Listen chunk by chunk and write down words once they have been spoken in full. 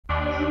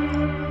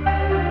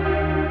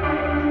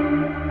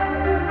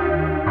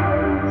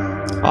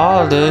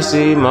All this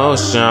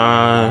emotion,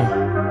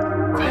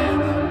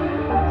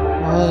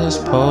 all this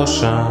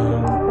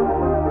potion.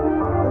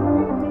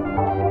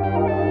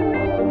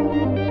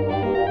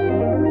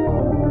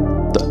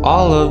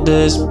 All of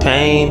this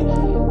pain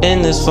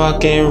in this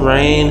fucking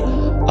rain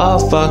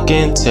of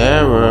fucking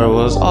terror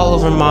was all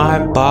over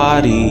my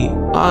body.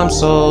 I'm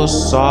so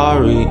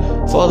sorry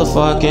for the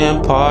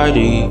fucking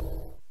party.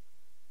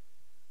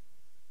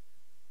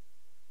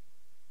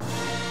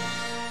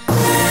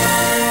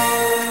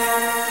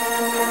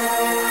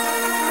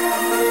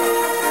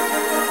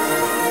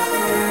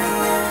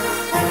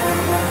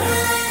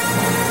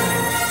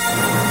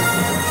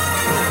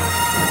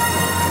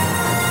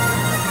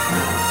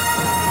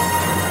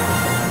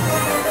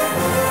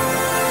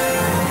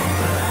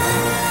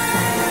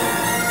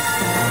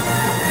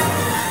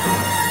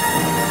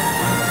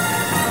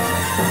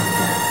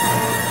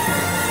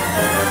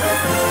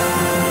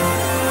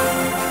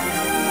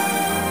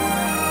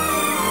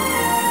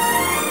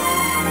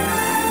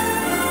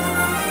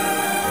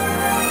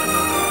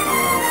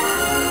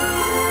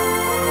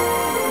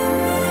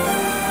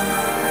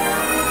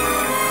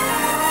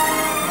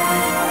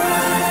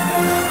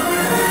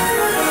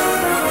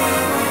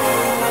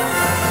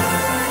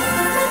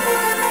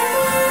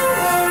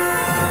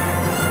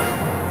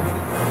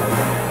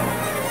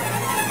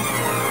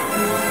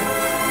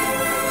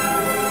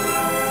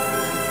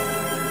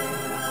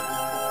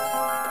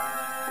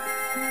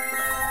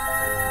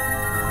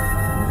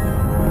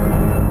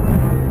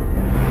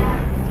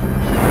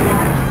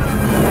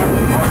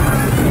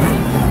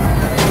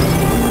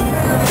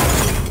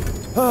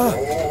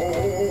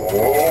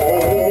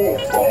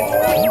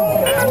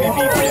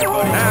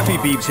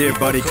 Beeps here,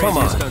 buddy. Come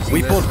on.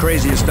 We pulled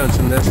crazier stunts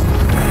than this.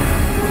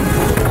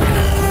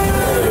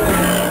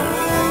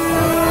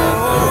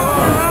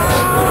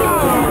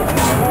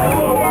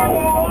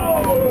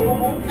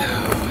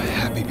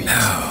 Happy Beeps.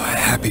 Oh,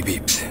 Happy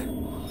Beeps.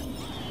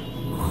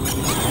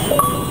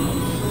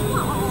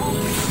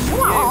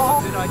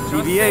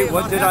 BB-8,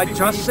 what did I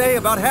just say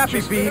about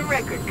Happy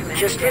Beeps?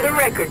 Just for the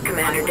record,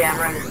 Commander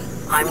Dameron.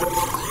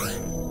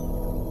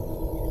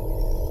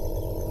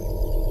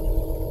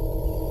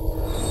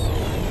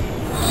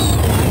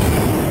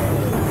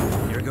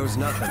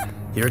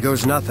 Here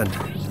goes nothing.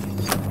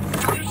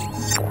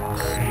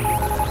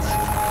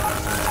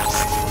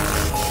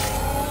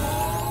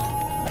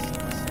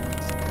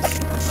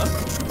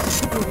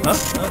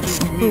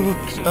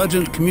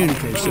 Urgent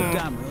communication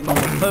from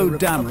Poe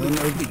Dameron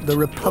of the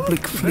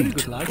Republic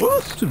Fleet.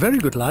 It's a very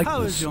good likeness.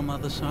 How is your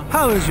mother, sir?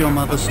 How is your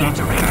mother, sir?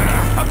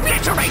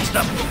 Obliterate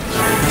them!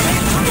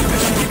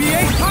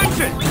 BB-8, punch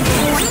it!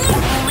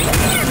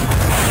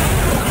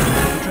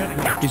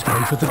 He's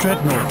going for the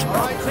dreadnought.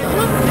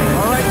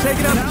 All right, take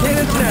it up the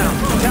cannons now.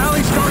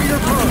 Tally, start your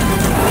pump.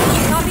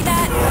 Copy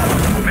that.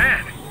 Man,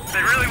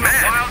 they really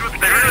went wild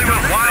with the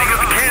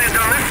cannons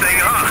on this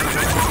thing, huh?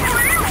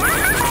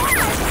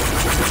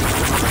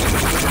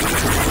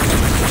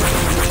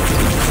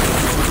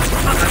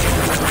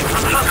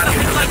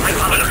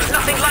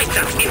 Nothing like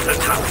that in the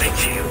top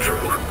picture you drew.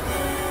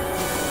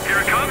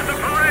 Here comes the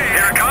parade!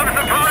 Here comes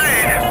the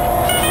parade!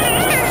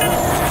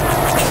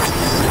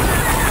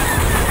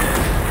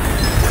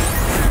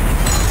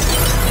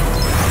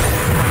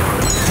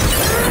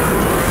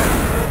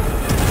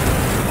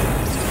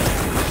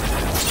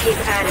 Keep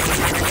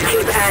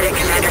at it,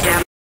 Commander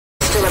Dameron.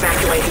 Still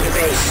evacuating the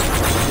base.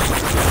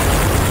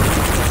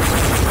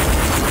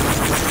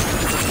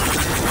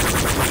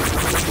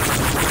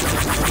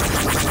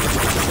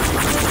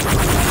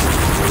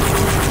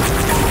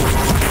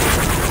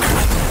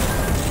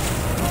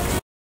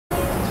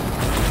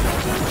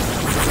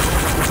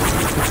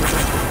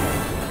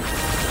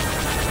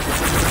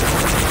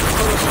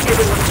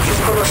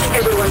 Almost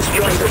everyone's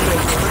joined the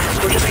fleet.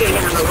 We're just getting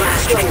on the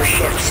last of your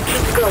ships.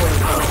 Keep going,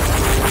 Poe.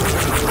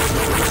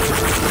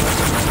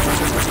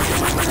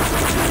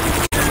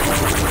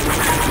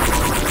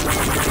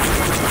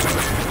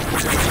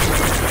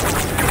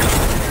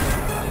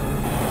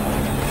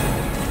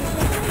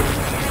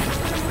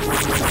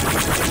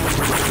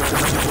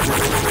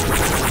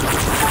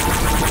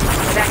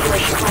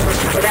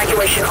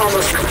 Evacuation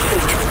almost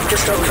complete.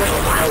 Just a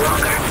little while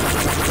longer.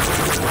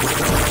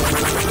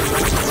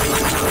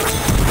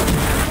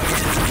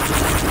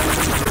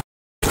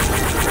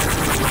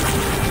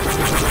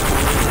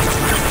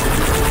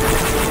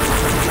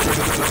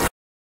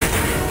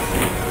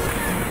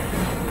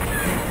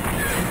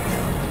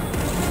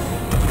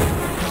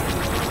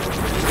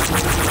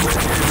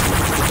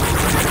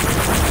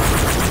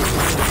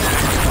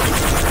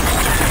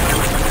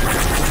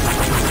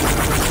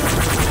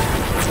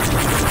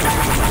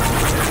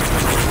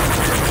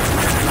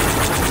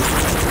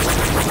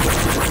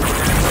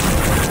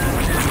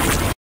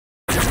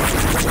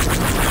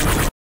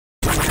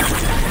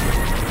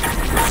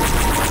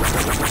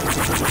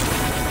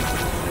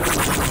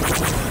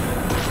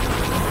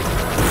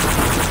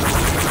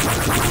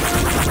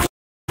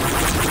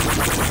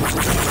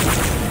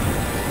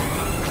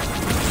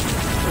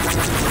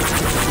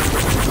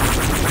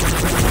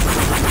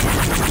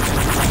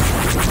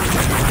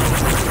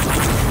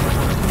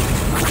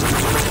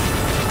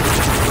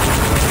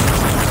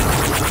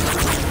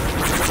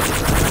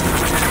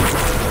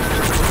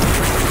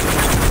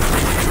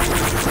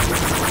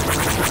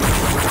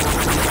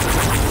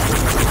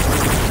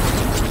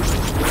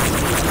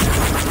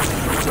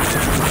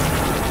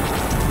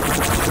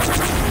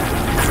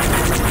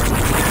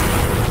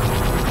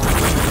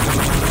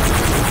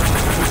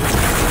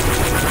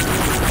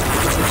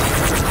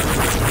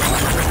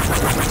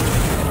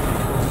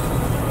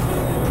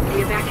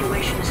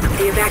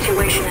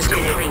 evacuation is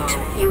complete.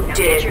 You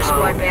did it,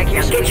 Poe.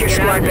 Now get your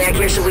squad back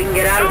here so we can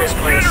get out of this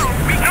place.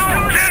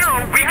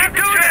 General, we can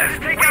do this!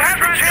 We have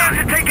a chance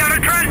to take out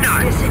a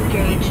dreadnought!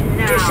 Disengage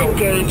now.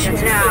 Disengage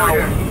now.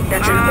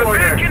 That's an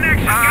order.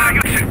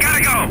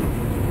 Gotta go!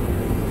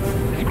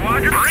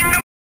 Squadron, bring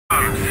the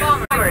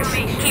Bombers,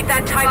 keep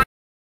that tight.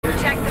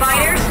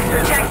 Fighters,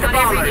 protect the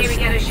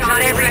bombers.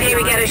 Not every day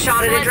we get a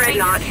shot at a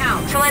dreadnought,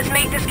 so let's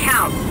make this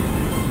count.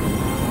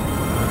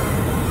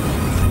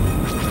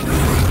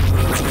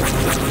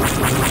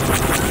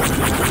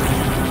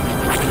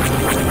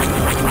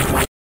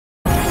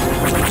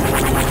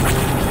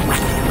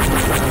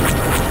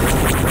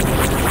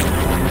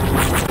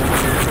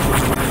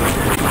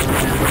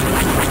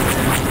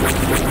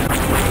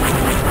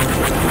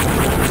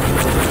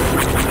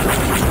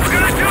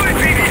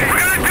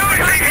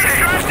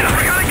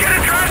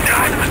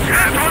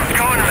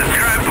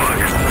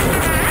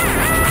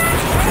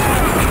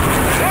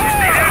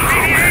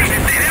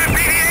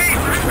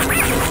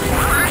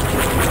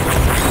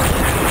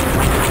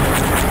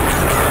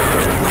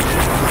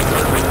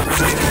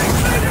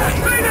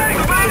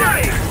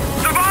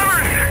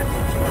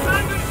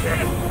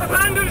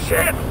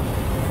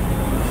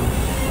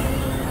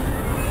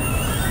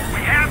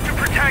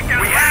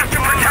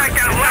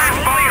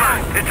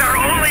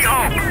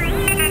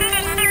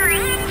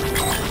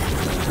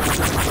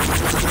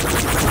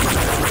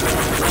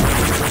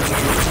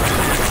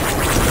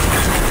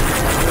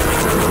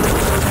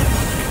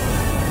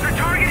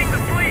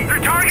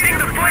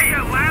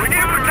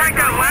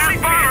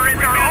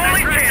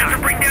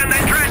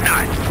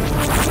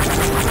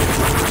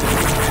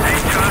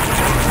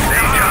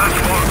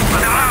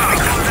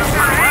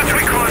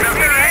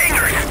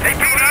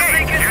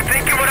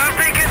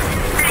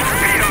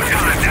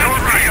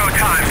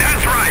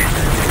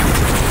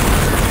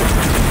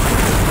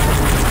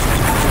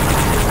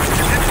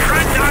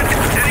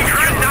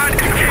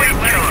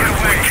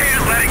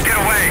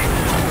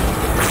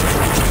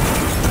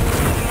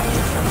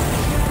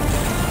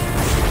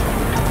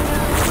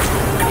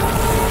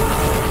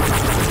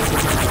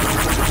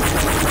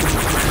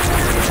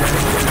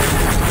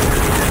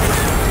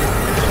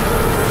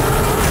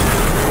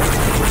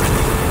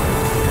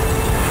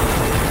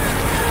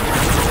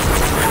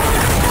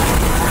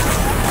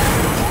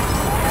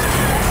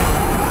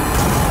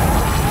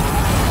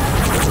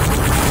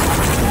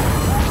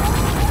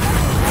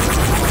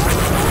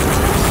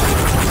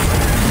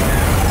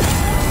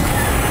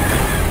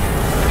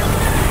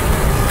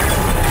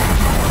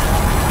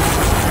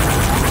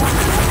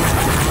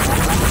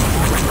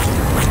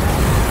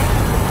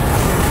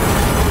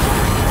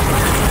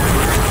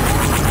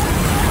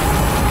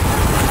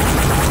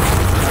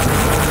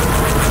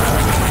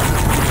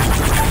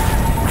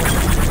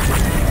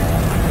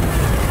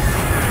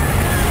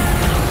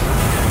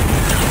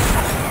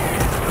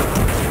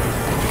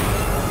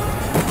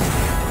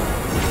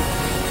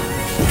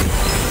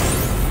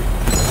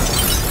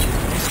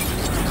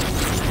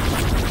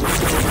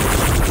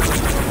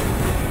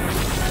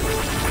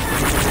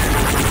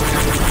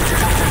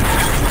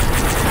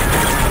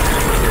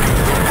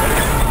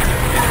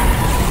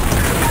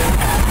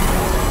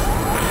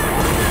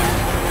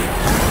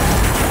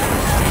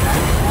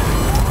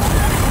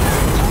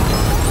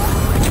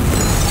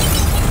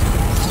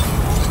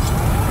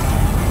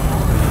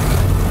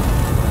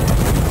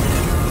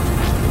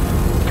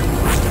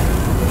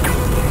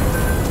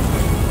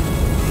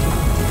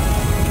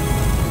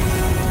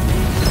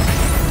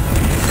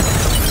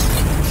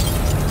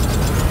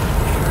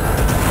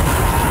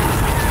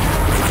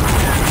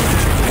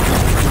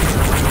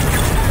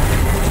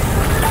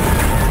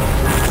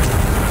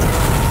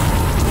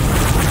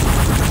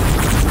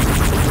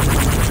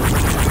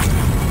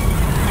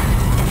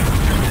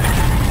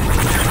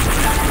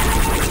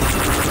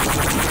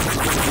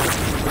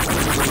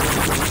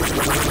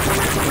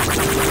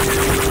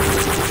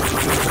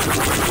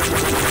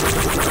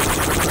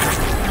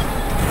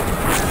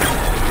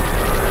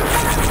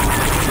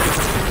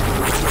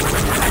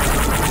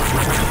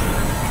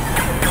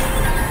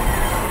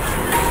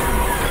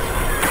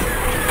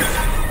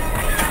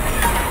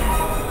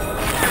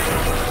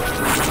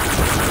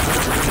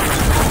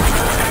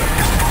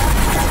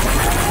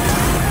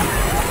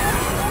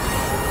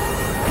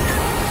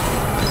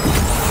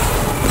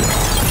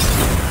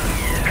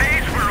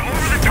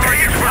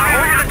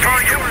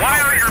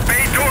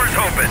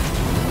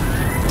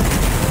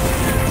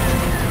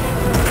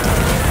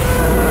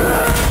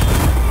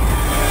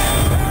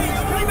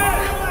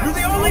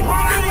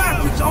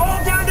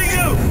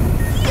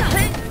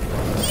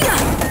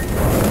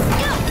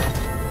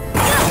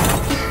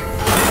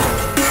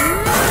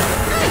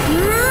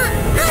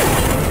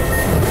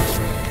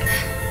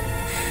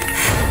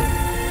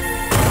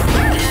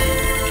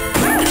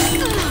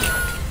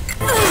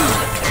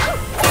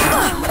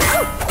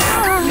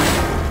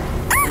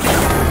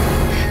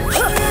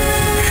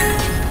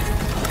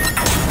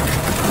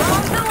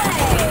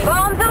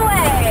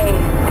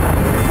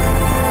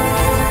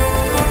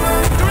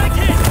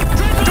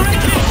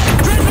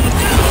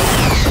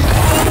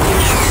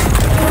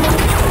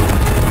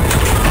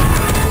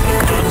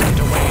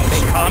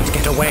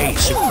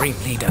 Supreme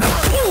Leader.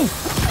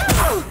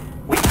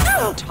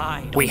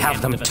 We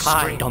have them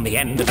tied on the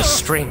end of a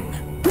string.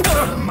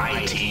 The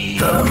mighty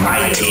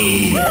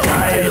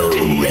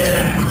Kylo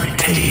Ren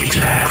takes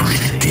that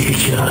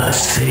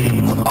ridiculous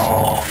thing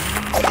off.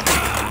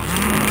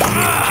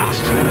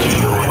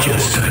 You're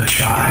just a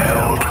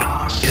child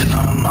in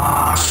a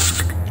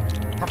mask.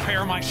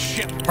 Prepare my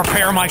ship!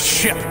 Prepare my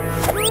ship!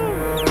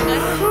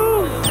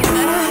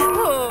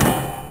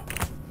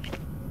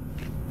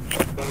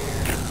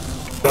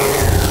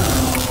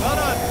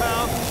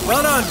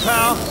 Well done,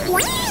 pal.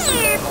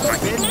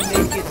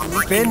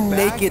 Ben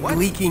naked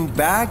leaking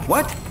bag?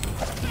 What?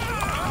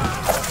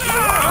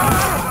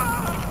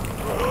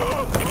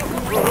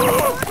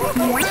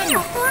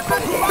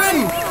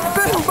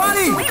 Ben,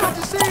 buddy!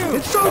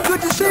 It's so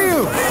good to see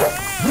you!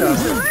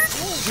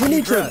 We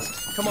need to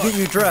get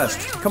you dressed.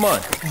 Come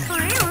on.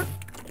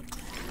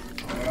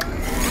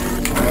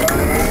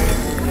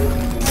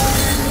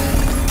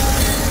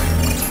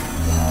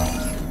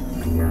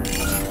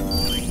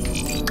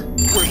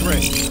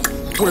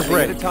 Where's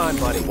Rick? One thing at a time,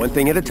 buddy. One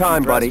thing at a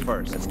time, buddy.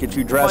 Let's get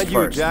you dressed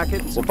first.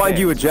 We'll find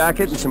you a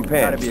jacket and some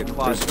pants.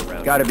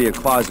 Gotta be a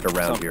closet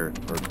around here,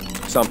 or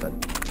something.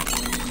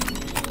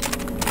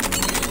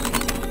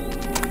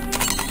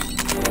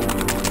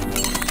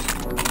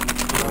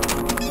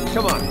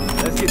 Come on,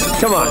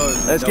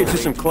 let's get you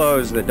some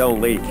clothes that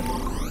don't leak.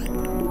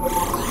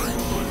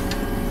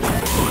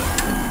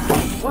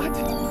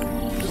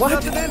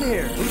 What? There's nothing in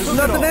here. There's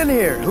nothing in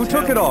here. Who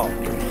took it all?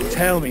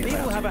 Tell me.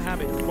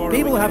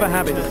 People have a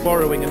habit of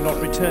borrowing and not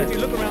returning.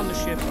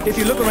 If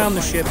you look around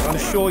the ship, I'm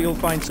sure you'll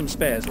find some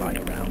spares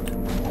lying around.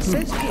 It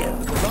says here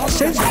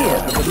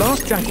that the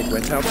last jacket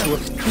went out to a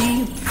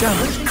P.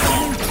 Damage.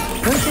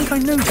 Don't think I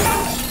know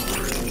that.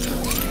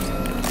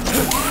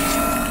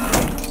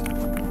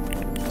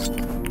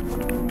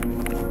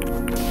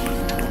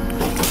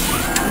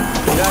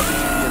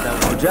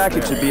 The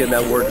jacket should be in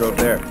that wardrobe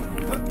there.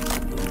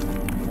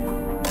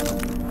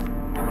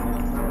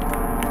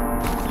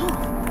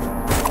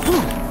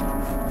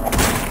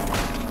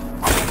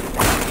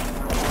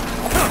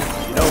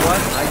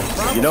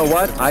 You know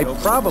what? I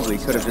probably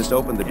could have just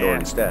opened the door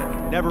instead.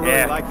 Never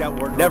really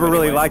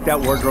liked that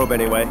wardrobe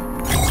anyway.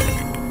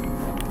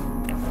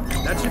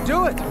 That should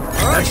do it.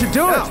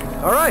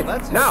 All right.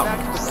 Now,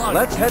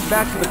 let's head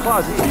back to the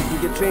closet so you can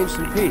get changed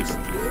in peace.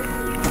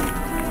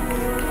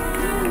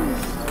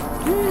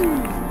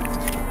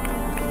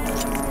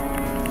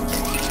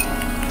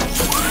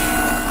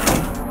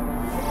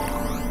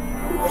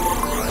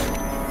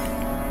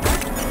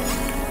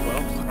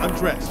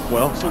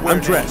 I'm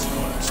dressed.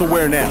 So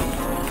where now?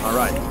 All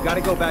right.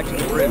 Gotta go back to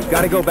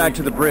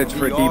the bridge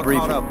for a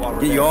debriefing.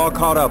 Get you all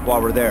caught up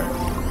while we're there.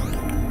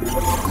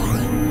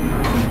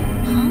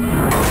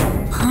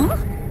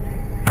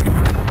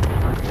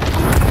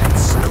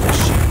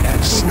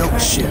 That snow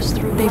ship.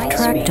 They've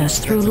tracked us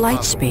through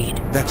light speed.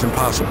 That's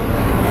impossible.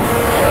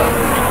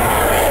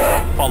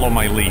 Follow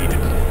my lead.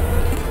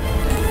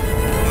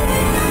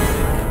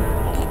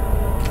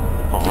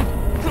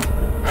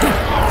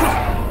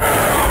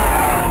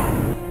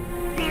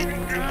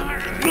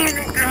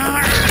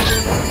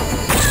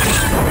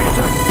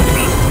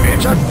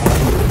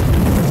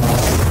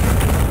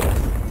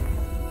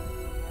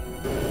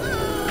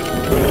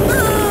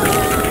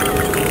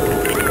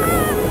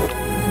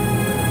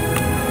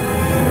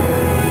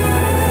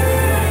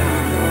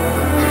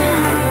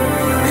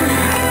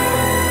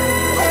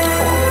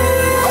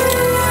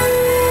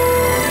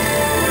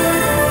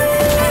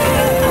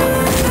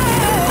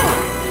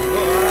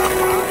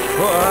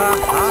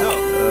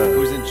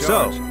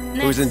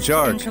 Who's in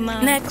charge?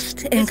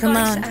 Next in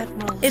command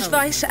is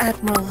Vice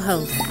Admiral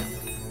Holden.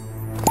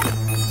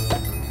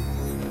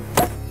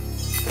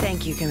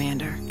 Thank you,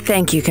 Commander.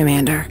 Thank you,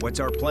 Commander.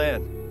 What's our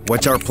plan?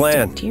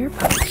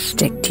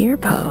 Stick to your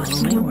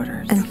post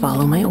and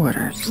follow my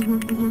orders.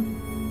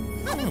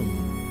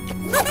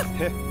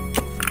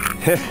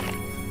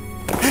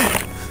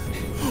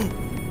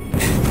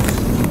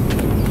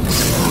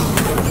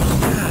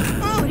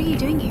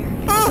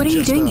 What are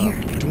you doing here?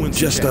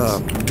 Just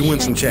doing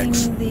some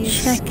checks.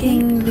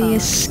 Checking the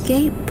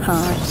escape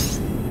pods.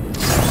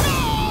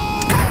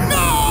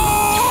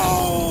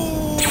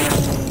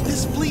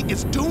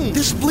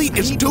 This fleet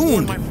is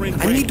doomed.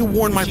 I need to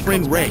warn my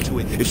friend Ray.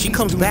 If she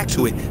comes back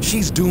to it,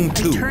 she's doomed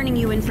too.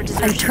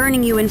 I'm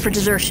turning you in for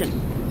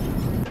desertion.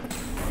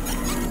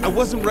 I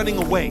wasn't running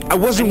away.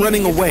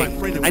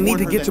 I need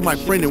to get to my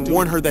friend and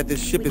warn her that this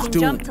ship is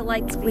doomed.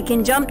 We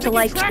can jump to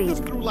light speed.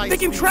 They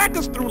can track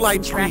us through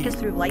light speed.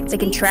 They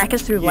can track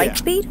us through light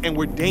speed? And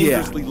we're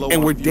dangerously low.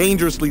 And we're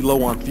dangerously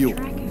low on fuel.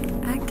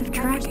 Active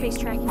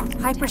tracking.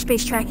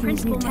 Hyperspace tracking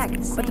is new tech,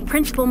 but the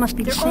principle must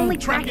be the same.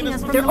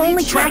 They're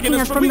only tracking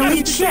us from the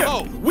lead ship.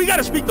 We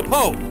gotta speak to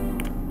Poe.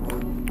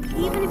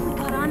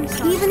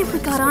 Even if we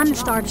got on the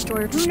Star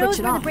Destroyer to switch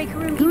it off,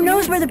 who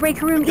knows where the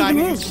breaker room even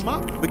is?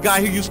 The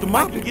guy who used to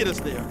mop it.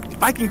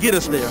 If I can get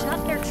us there.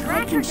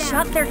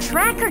 Shut their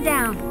tracker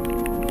down.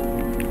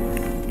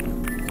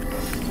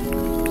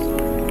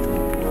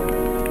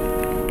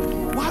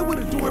 Why would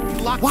a door be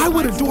locked? Why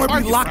would a door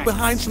be locked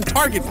behind some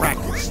target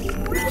practice?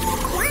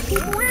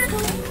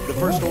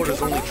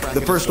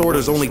 The First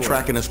Order's only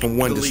tracking us from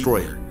one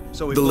destroyer.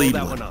 The lead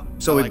one.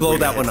 So we blow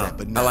that one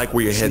up. I like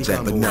where your head's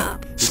at, but no.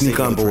 Sneak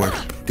on board,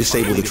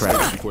 disable the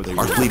tracks.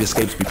 Our fleet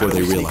escapes before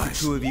they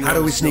realize. How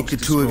do we sneak the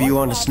two of you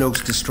onto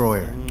Snoke's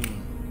destroyer?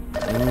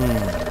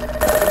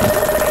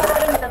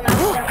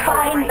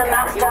 Find the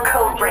master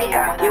code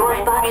breaker. You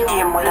will find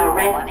him with a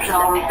red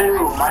plum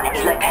bloom on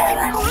his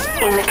lapel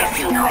in the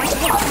casino.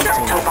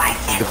 So bite.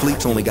 The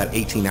fleet's only got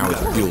 18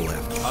 hours of fuel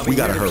left. We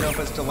gotta hurry.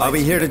 I'll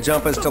be here to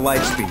jump us to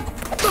light speed.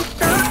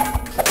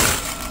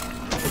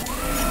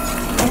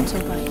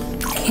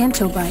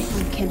 Canto bite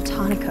on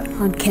Cantonica.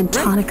 On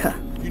Cantonica.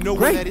 You know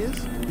where that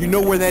is? You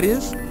know where that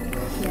is?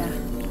 Yeah.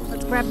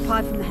 Let's grab a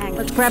pod from the hangar.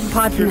 Let's grab a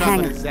pod from the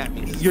hangar.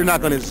 You're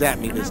not gonna zap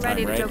me this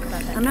time, right?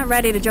 I'm not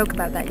ready to joke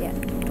about that yet.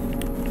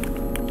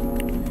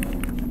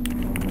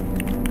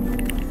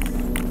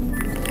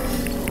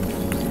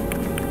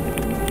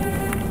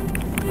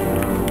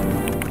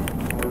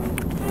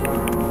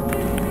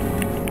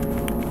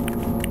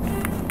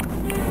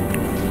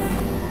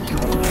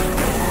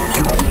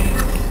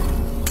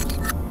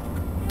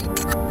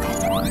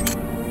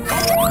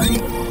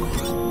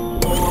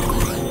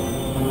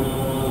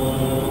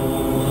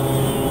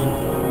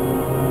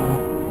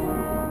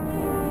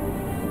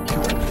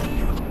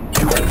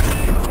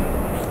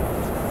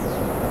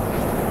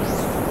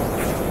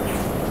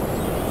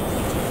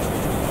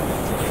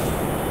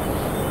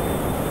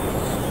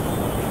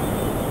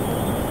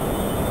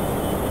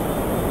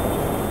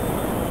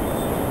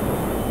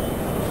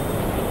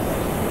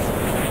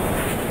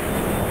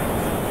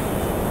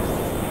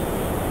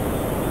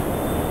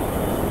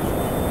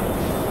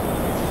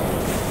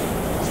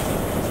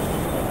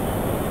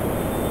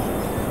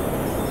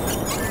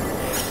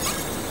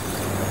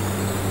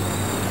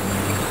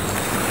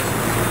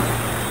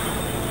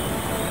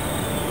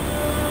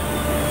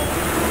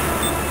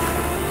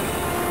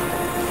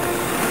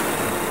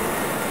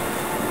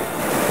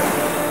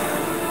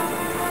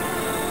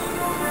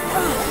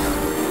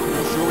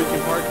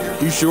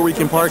 You sure we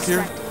can park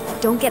here?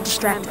 Don't get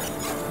distracted.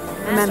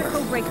 Remember,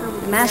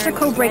 Master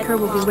Codebreaker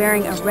will be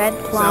wearing a red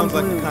plum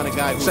bloom.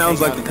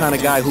 Sounds like the kind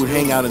of guy who'd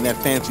hang out in that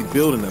fancy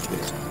building up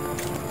there.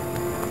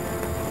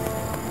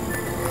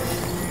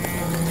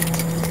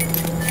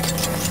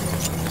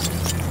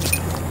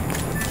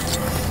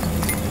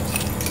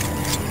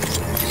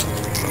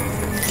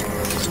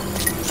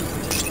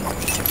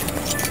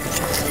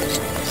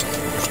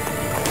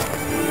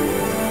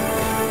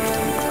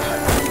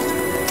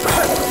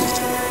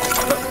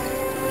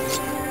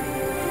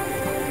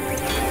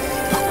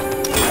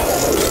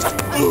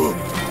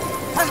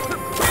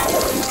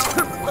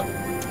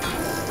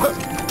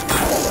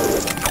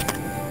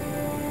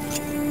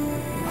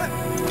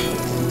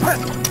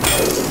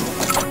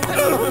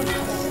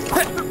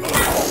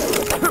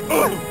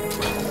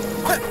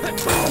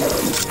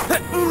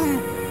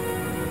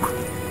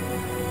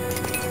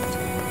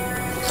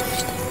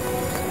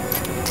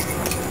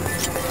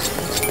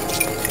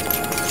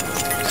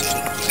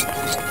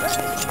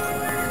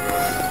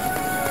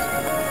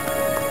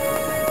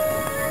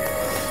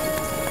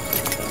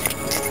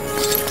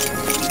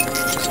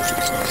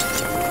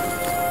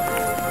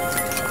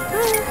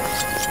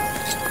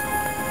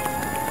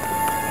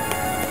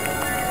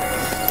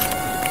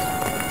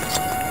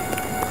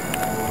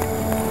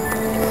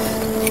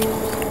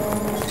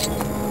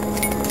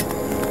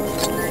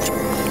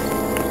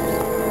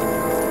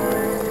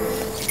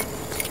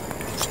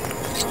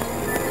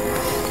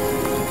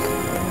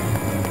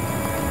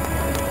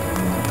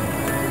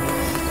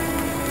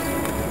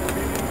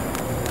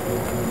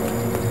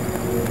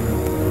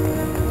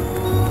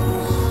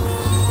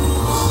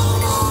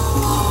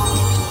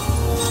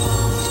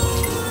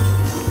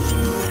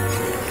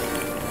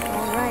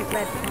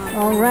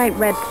 All right,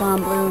 Red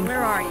Plum Bloom.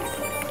 Where are you?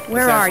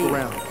 Where are you?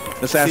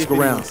 Let's ask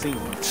around.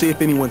 See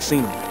if anyone's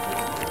seen him.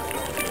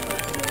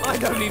 I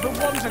don't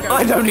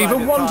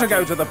even want to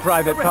go to the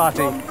private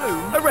party.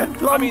 A red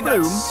plum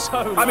bloom?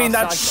 I mean,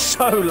 that's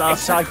so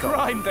last cycle.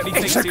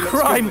 It's a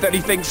crime that he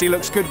thinks he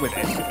looks good with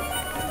it.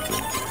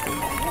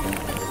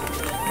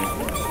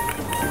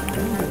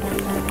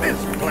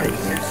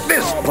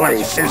 This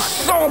place is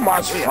so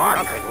much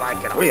fun.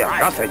 We have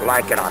nothing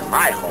like it on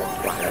my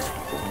home planet.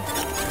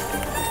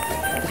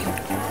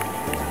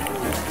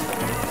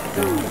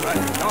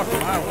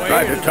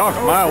 Tried to talk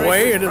my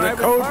way into the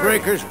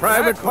Codebreaker's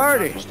private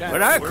party,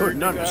 but I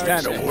couldn't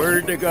understand a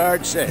word the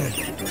guard said.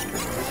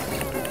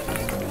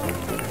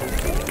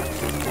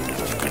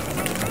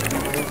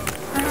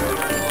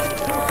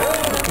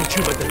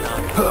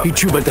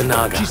 Pichuba the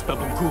Naga.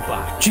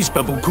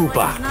 Chispa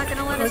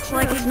Bukupa. Looks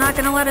like he's not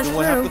gonna let us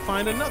through.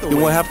 Then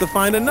we'll have to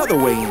find another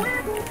way in.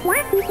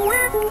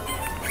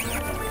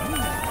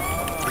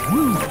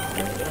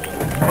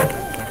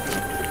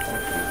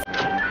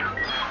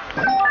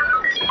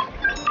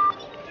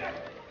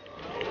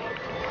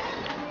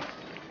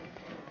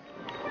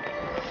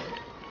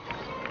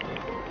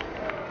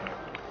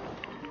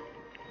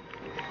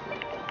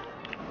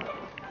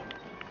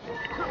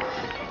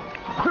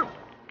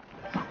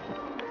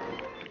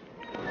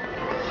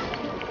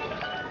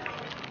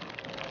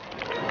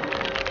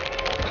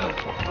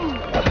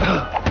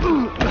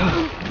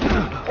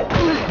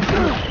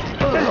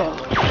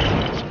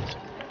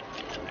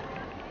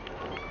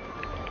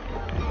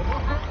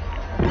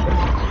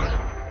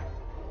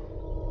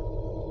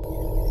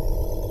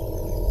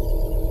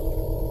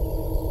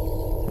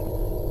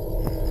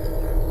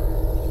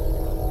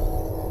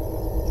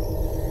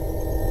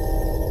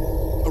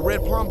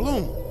 red plum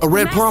bloom. A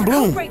red plum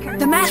bloom.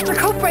 The Master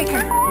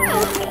Codebreaker.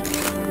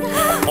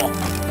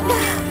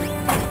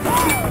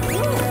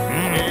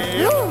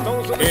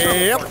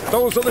 Yep,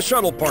 those are the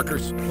shuttle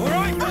parkers. All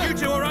right, you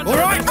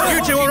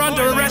two are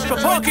under arrest for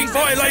parking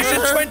violation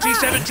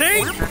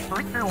 2017.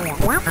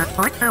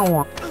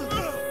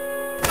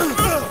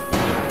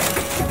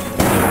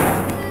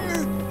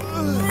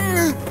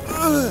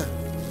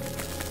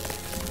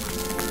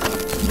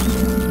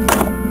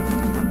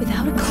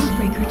 Without a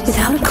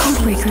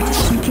codebreaker to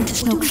sneak into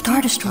Snoke's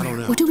Star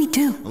Destroyer, what do we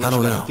do? I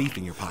don't know.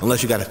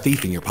 Unless you got a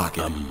thief in your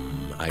pocket.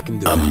 I can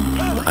do it.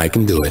 I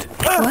can do it.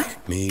 What?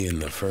 Me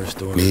and the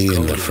first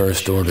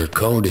order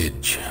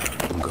codage.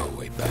 Go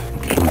way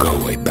back.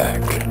 Go way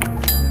back.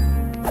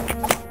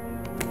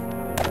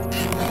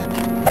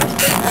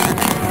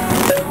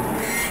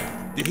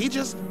 Did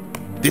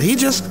he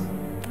just?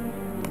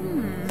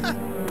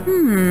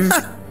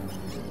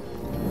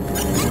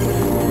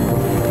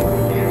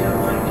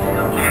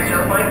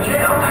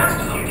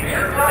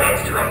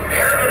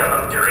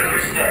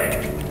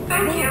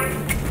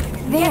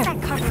 There.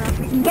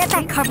 We can get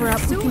that cover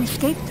up. We can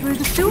escape through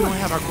the sewer. We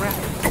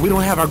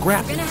don't have our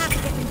grapple.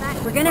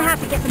 We're gonna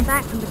have to get them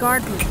back from the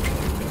guard room.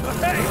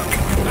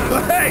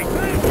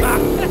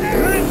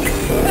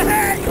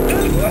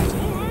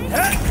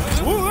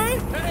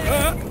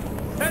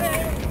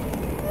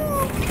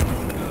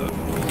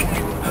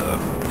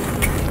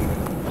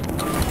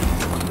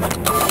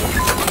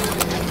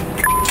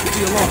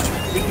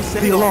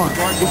 The alarm.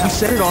 If we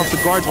set it off, the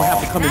guards will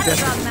have to come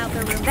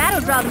investigate.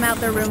 That'll draw them out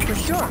their room for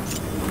sure.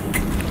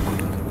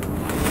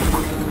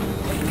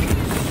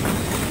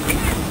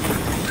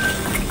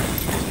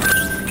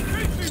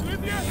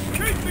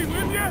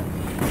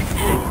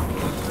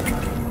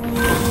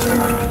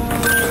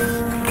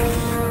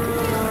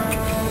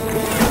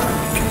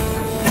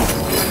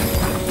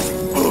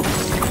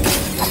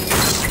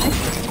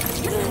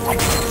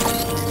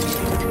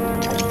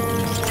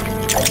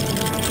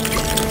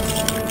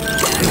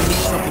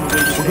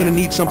 We're gonna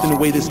need something to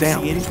weigh this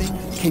down.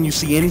 Can you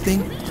see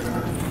anything? Are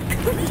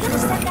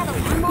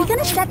we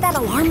gonna set that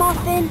alarm off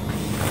then?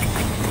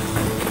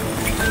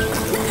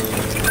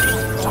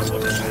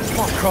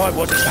 Oh, Christ,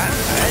 what is that,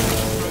 man?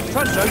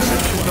 Front door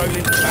says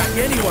controlling the back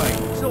anyway,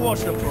 so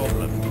what's the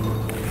problem?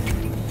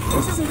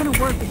 This isn't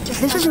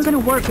gonna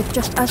work with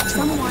just us.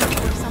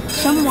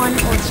 Someone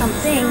or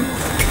something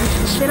needs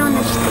to sit on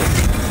this stick.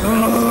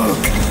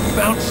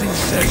 Bouncing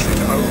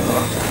session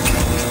over.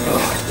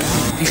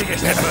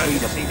 This better be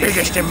the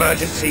biggest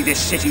emergency this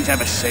city's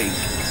ever seen.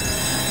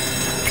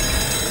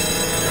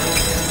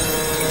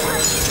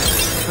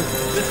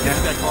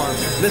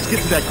 Let's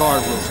get to that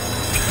guard room.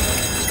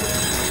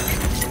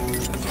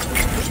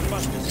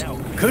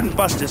 Couldn't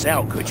bust us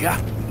out, could ya?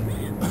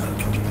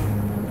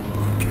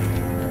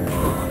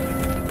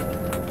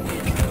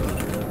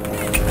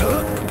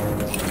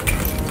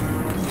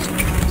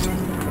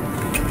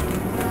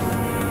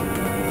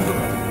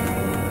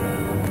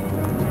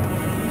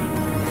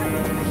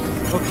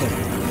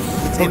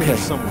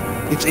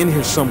 It's in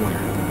here somewhere.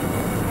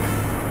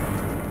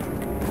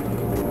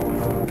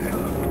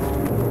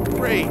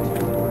 Great.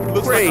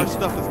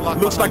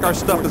 Looks like our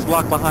stuff is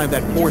locked behind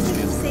that force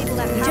field. We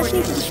just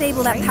need to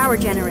disable that power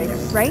generator,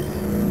 right?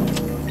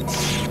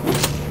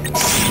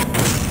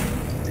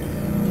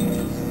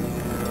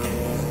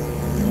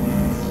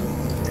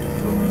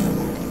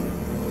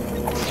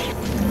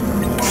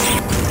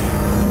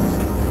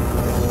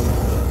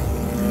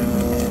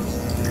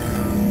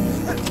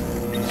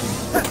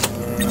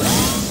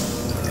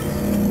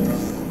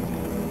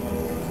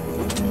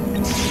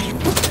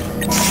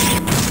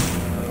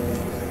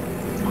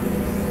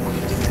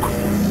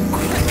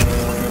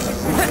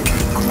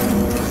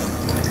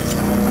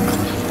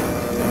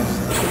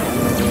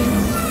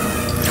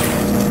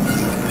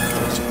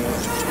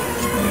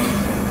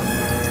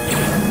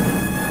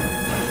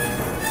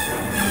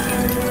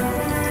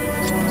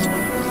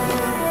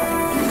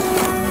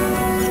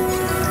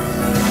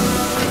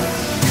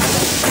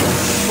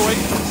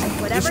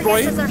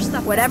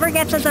 Whatever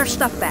gets us our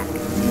stuff back.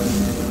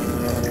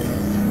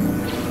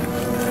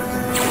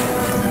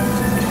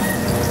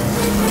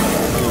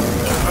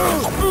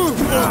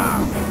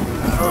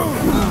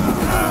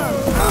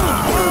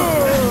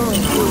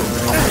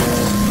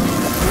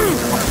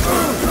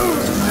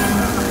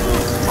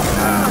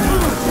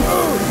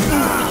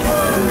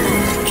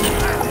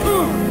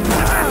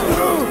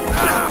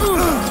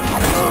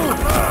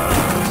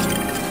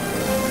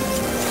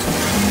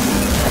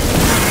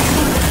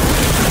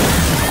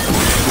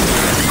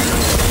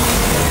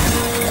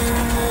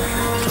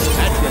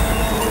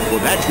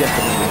 That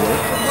definitely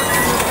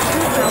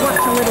worked. It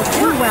worked a little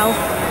too well.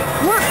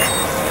 Work!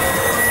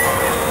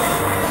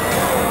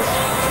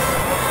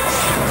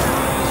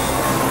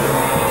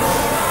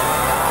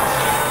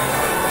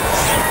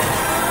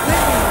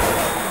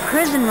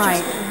 Prison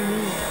riot.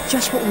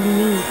 Just what we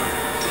need.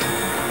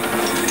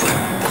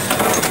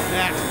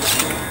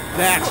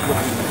 That's what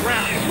we need.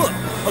 Look,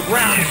 a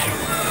ground.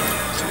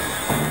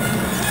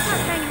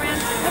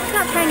 Let's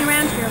not hang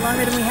around here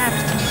longer than we have to.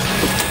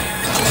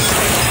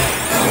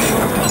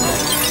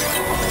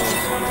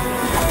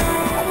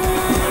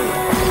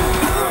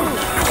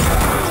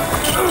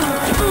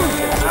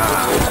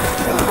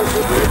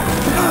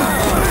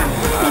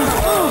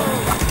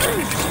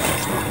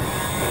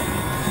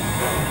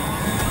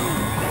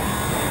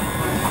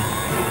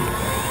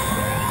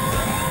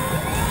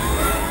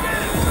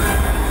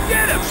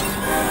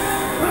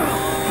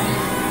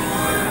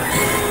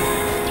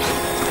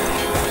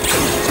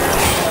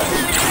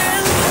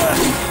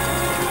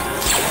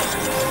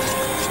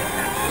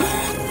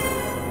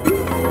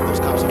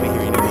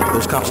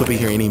 cops will be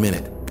here any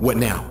minute. What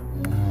now?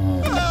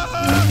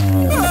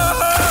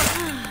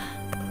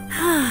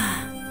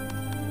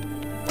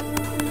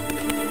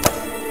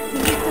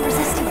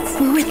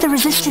 We're with the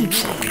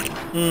resistance.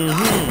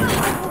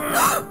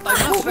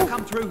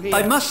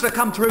 I must have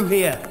come through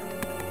here.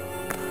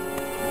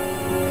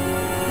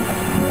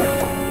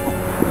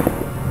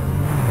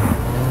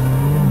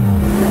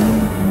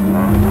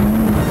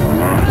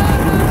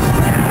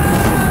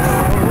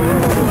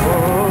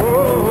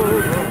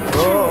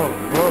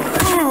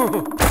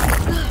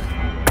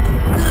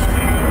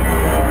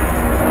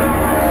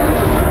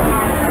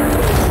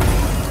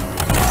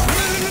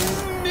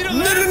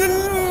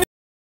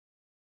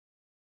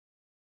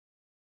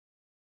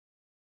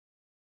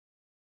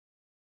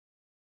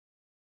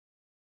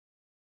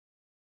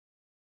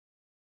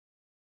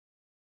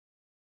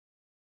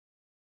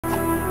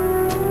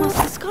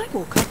 Master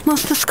Skywalker?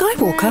 Master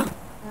Skywalker!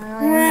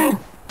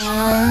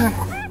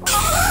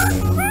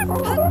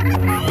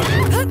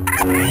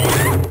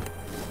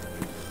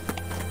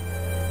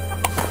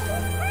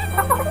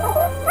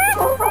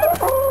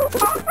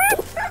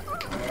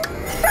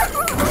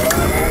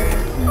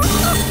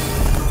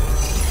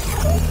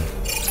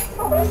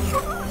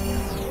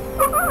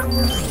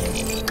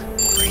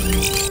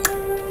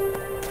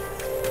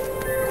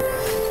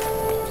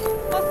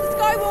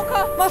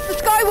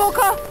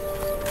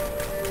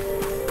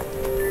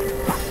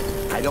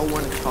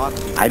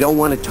 I don't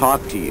want to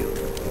talk to you.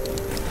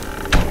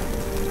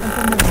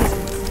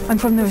 I'm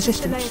from the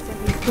resistance.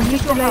 We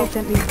need your help.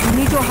 We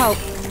need your help.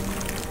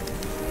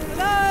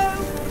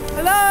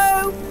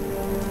 Hello?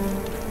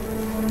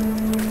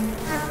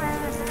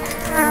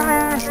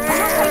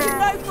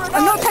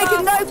 I'm not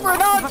taking no for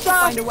an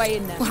answer.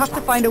 We'll have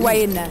to find a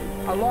way in there.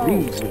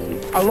 Leave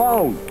me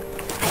alone.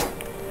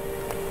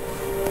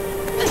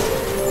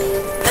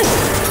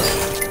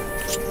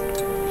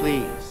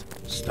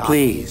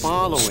 Please,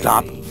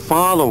 stop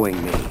following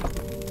me.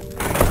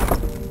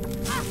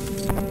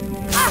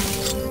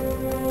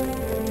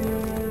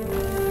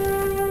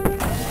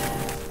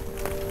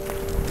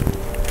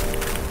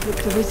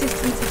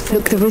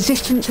 Look, the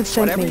resistance have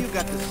sent me.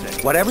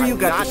 Whatever you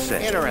got to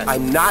say.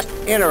 I'm not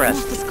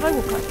interested. Master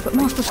Skywalker. But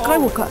Master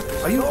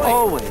Skywalker. Are you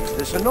always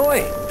this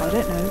annoying?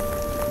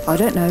 I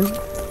don't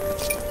know.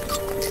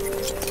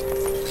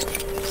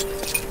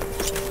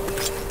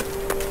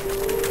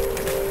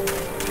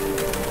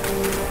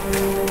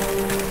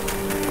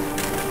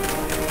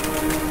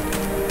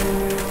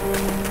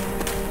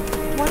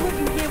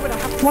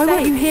 Why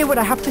won't you hear what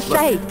I have to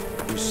say?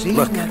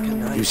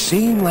 You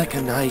seem like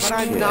a nice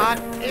kid.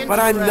 But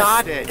I'm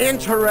not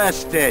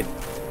interested.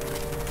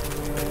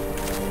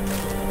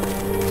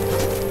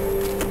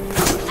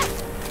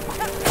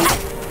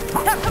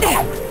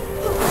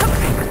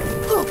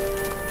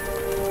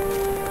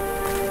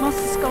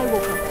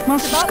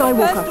 Master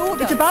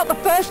Skywalker. It's about the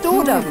First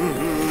Order.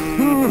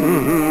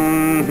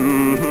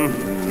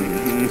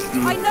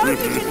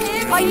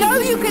 I know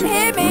you can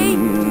hear me.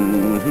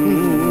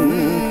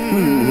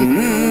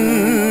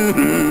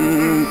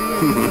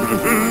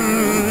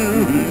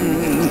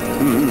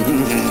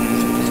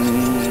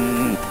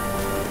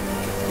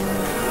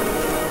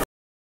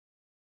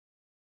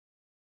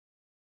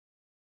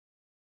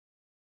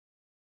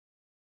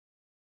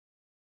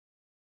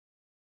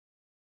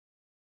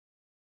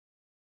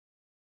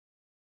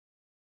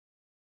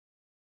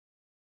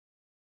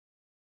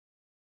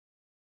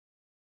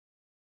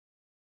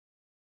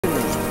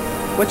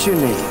 What's your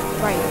name?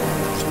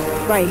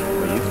 Ray.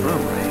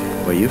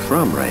 Where you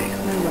from, Ray?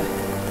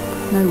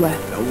 Nowhere.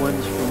 No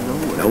one's from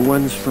nowhere. No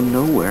one's from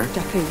nowhere.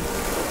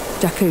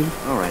 Jakku.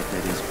 All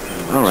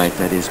right,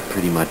 that is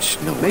pretty much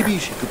nowhere. Maybe you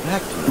should go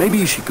back to nowhere. Maybe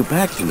you should go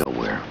back to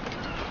nowhere.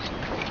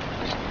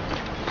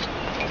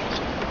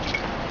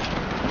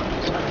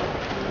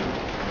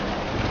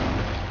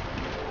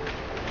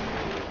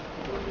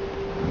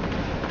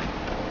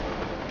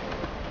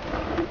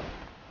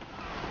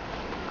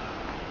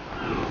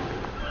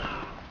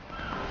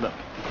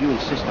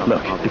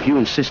 If you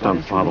insist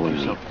on following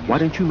me, why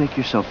don't you make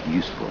yourself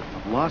useful?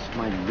 I've lost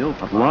my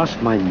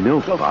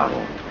milk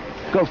bottle.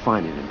 Go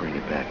find it and bring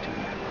it back to me.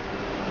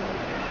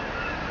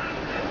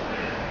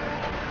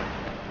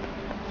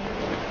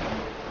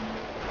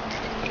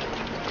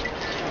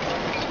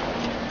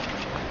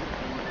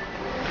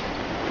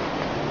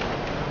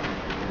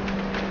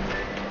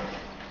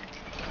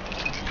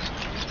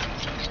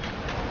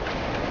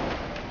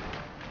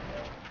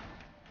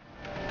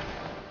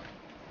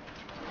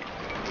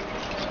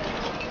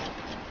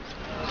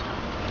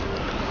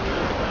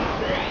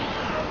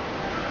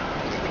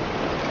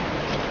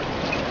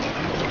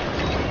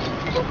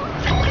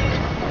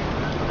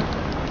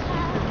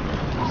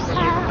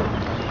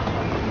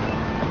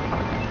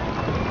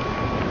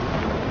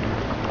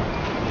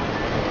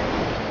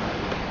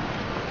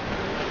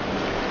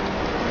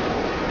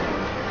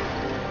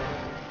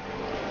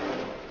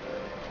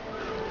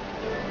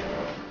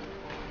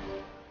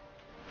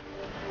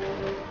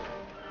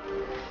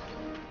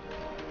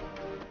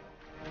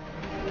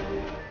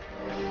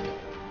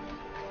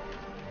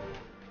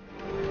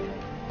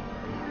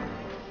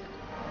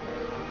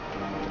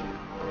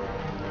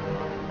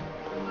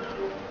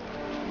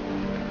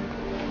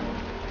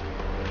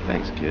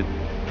 Thanks, kid.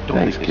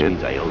 Don't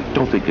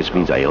think this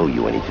means I owe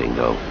you anything,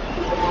 though.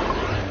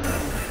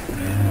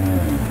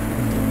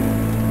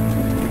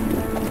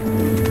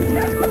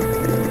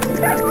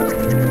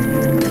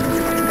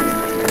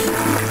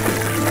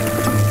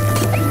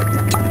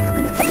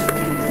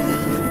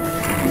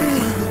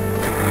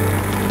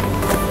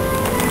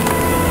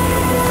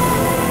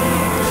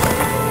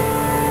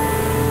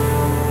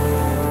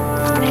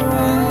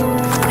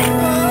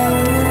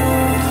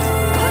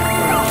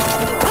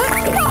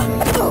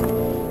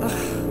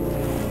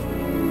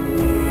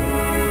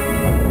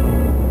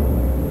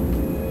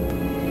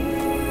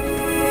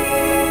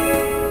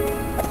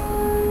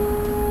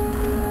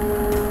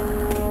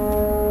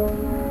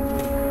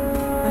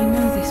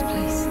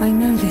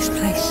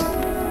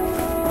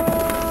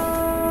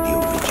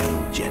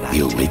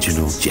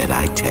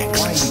 Jedi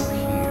text.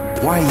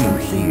 Why are you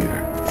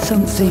here?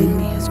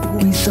 Something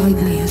inside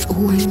me has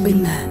always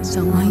been there.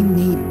 I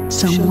need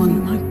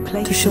someone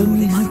to show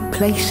me my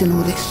place in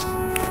all this.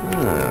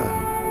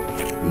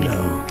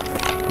 No.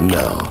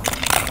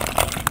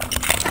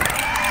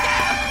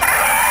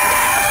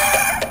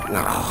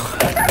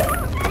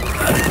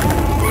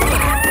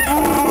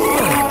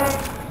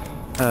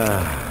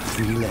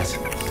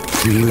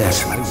 Three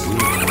lessons.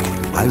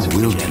 I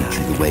will teach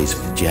you the ways of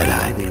the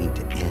Jedi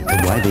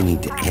and why they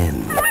need to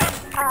end.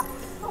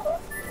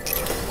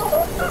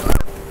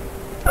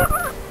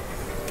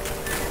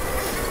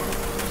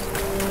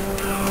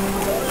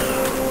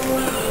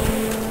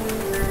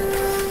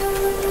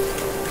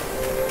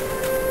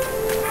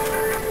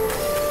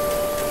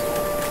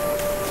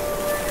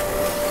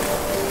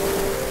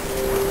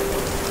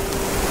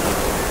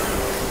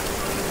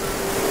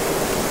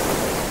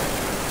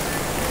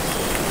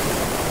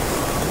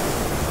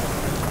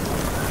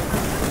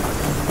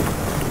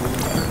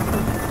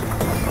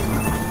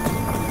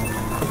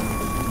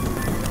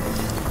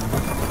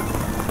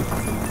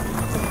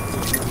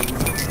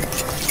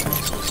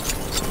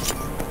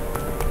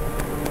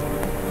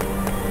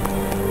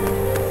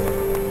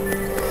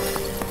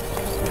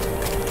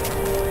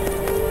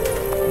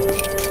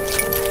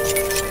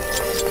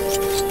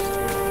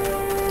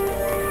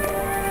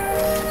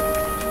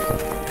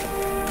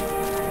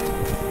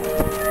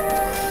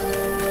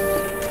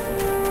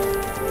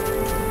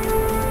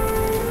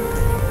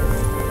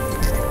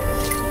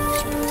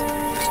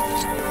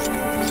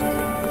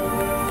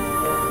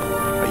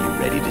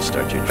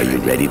 Are you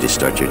ready to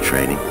start your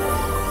training?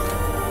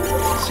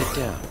 Sit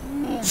down.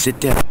 Sit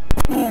down.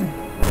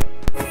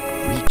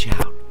 Reach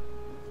out.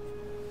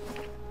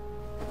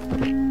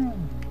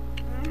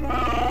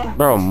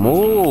 Bro,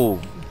 move.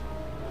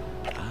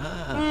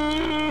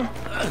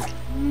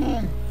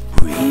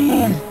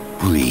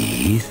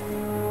 Breathe.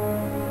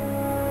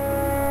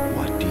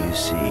 What do you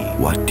see?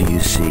 What do you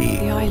see?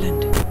 The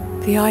island.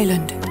 The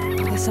island.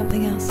 There's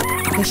something else.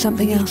 There's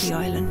something else. The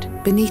island.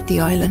 Beneath the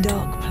island. A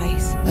dark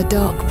place. A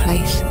dark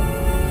place.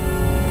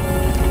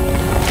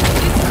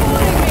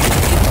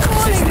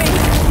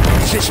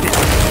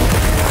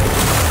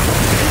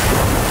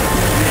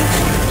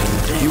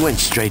 You went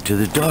straight to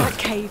the dark. That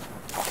cave.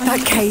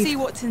 That cave.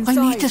 I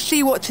need to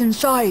see what's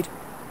inside.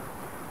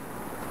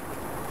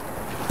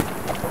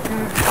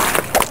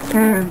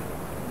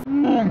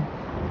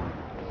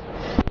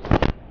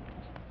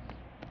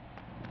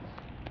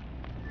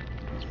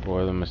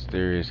 Explore the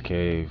mysterious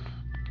cave.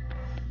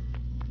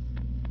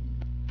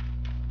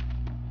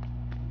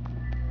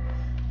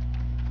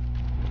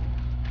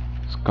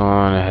 Let's go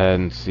on ahead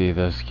and see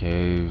this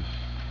cave.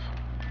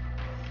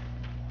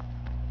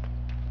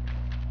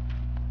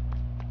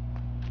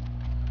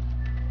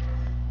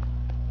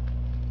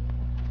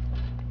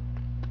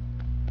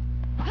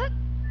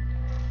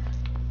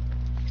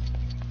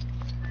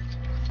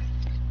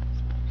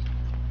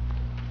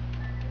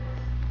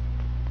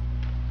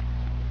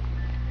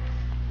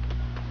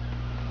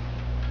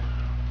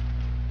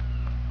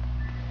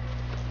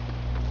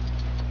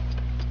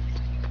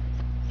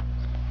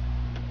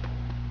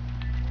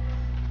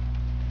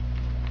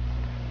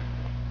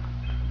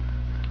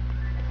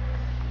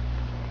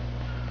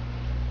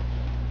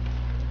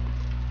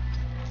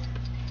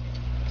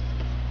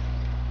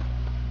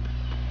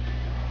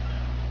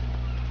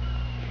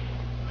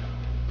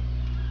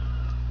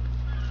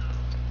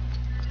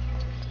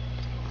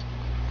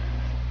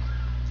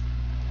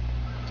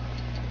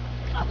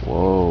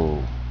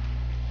 Whoa.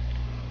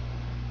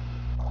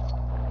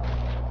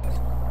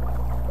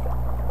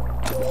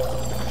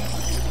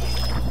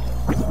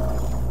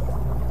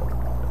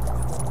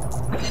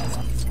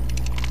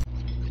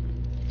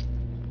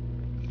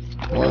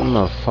 What in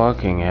the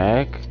fucking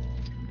heck?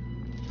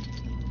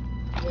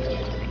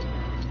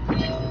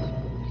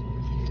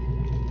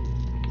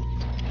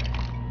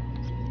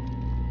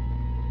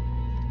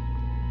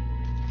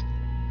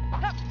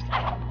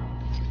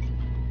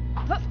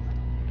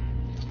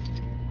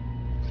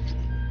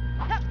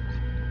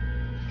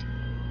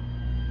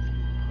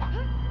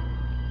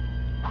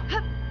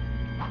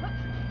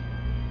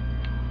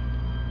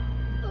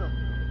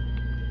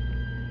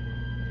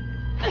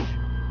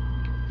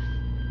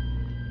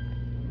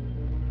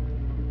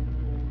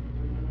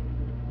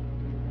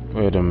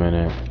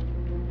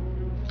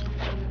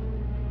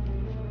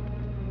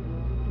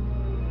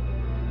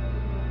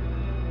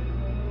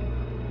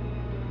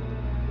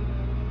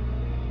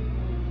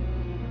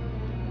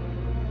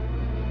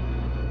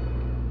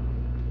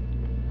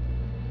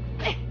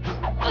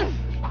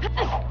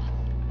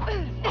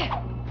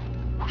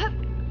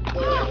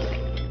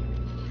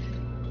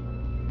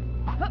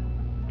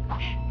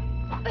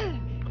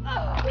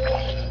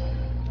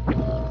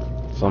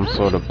 Some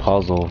sort of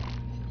puzzle.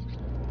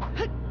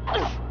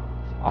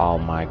 Oh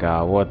my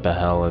god, what the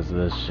hell is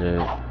this shit?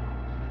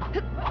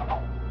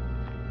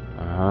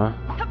 Uh-huh.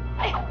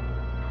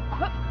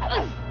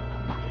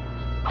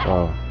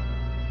 Oh.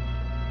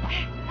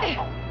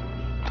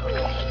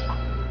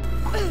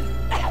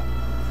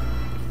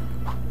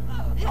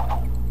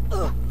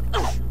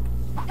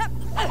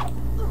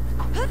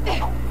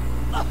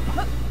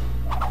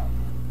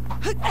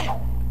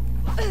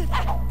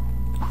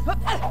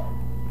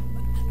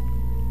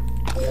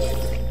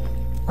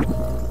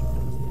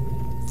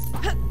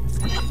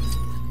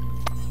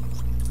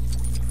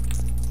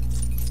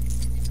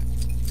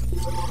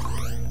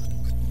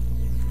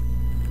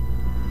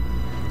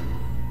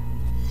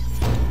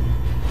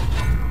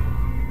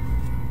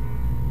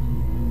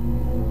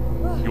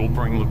 You'll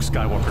bring Luke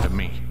Skywalker to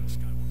me.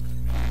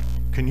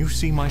 Can you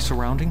see my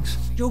surroundings?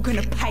 You're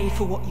gonna pay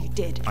for what you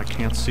did. I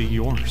can't see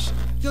yours.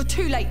 You're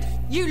too late.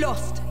 You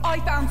lost. I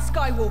found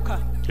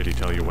Skywalker. Did he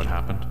tell you what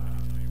happened?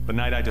 The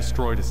night I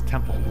destroyed his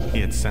temple, he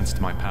had sensed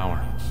my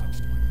power.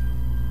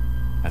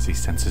 As he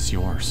senses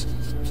yours.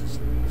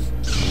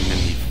 And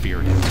he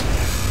feared it.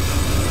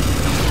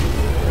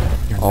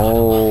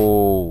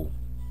 Oh.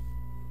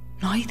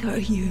 Neither are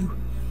you.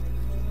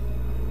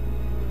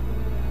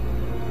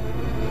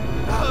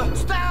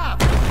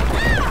 Stop!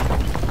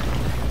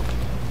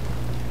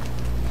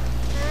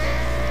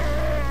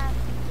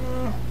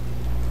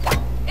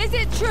 Is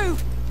it true?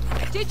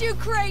 Did you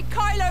create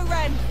Kylo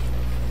Ren?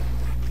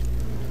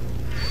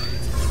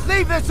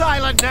 Leave this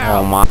island now!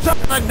 Oh my.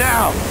 Island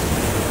now!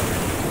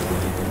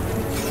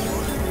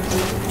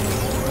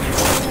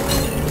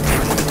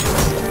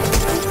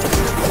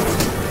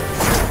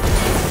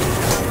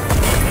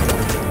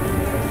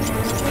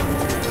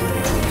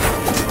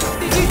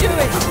 Did you do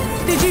it?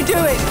 Did you do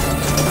it?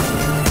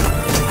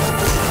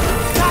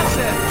 That's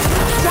it!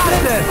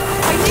 That's it!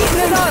 I need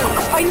to know!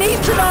 I need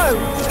to know!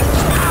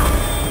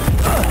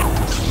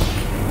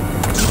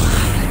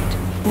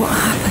 What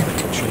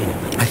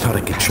happened? I thought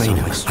I could train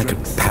him. I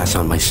could pass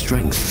on my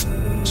strength.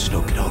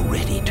 Snoke had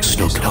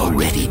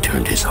already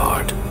turned his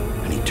heart.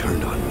 And he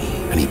turned on me.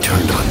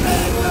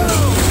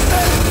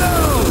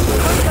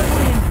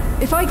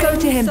 If I go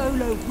to him,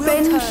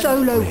 Ben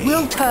Solo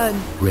will turn.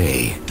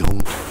 Rey,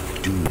 don't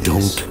do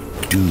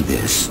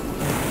this.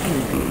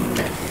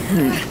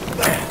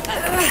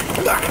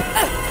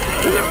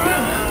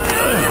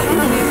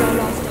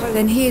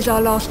 Then he is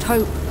our last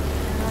hope.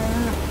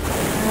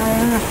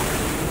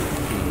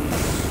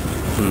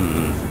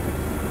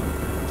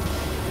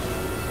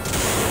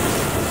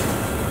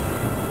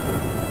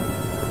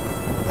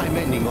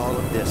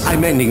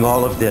 I'm ending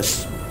all of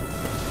this.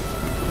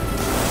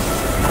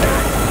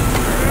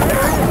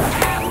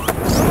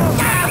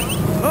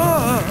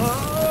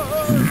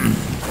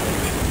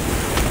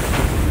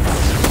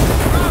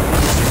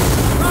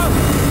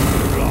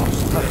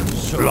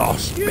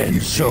 Lost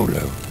Ben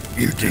Solo.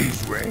 You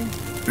lose Rey.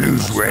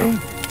 Lose Rey?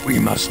 We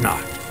must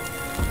not.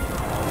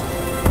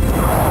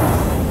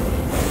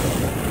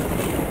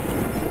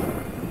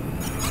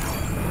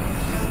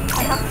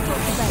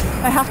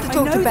 I have to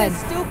talk to Ben.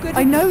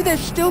 I know there's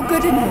still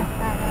good in him.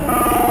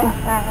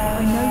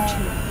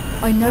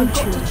 I know,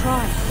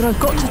 Chewie. But I've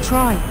got to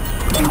try.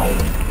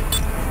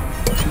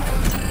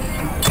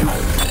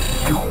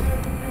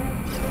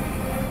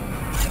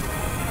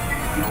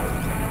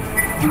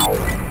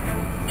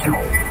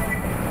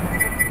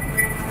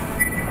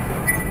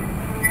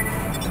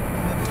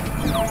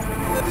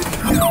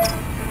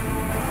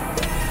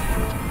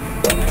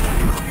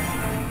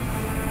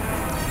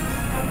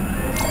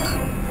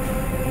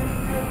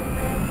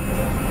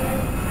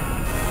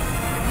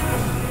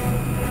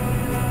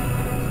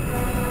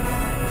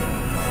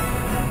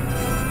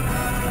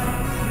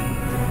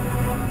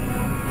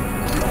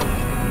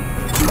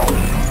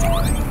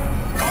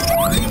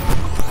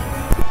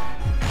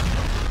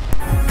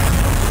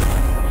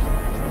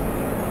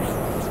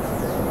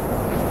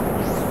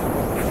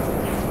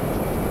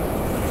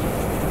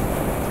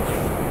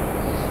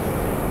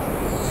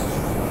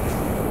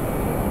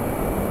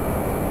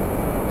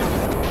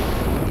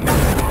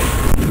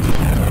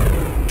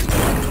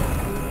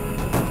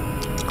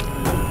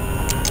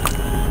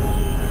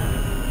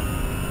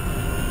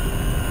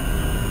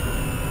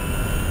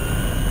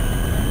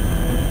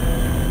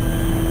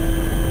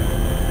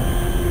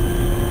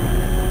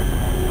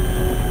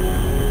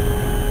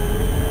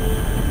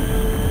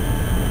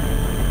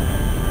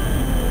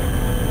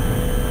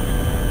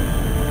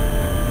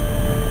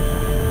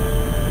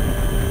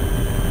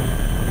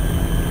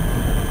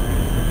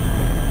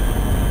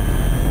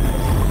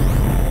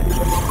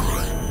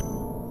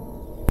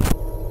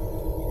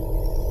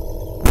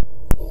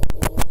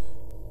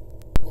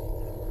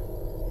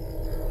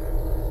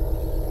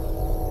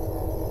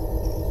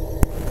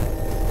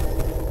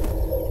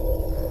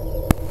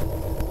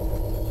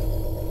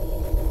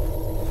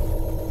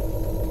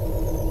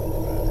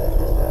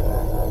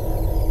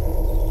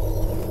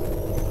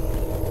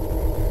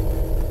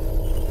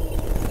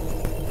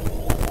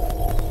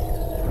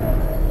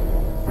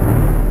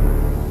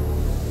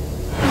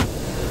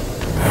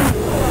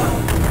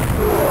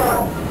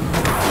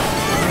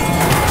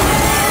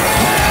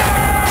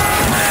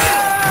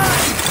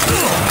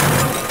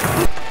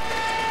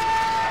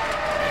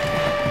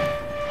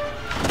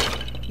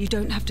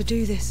 to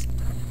do this.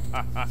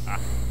 I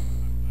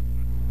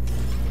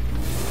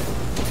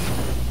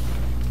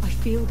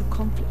feel the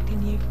conflict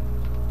in you.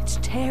 It's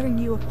tearing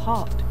you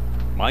apart.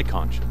 My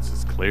conscience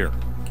is clear.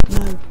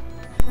 No.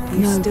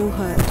 You still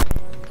hurt.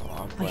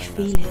 I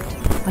feel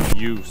it.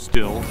 You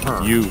still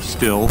hurt. You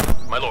still...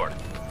 My lord.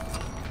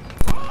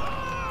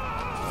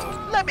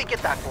 Let me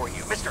get that for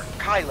you, Mr.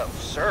 Kylo,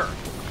 sir.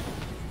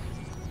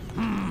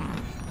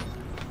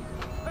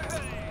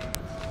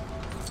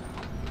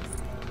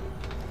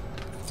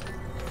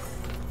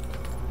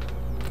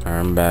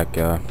 I'm back,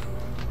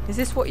 Is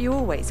this what you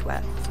always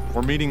wear?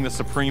 We're meeting the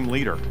Supreme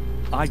Leader.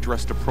 I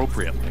dressed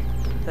appropriately.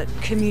 But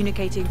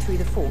communicating through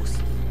the Force?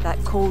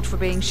 That called for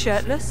being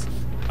shirtless?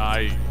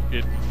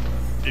 It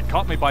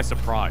caught me by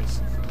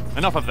surprise.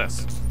 Enough of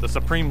this. The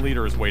Supreme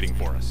Leader is waiting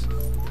for us.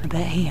 I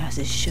bet he has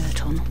his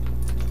shirt on.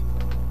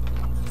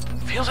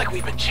 Feels like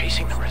we've been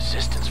chasing the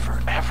Resistance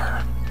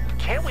forever.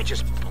 Can't we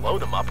just blow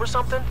them up or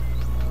something?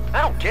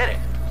 I don't get it.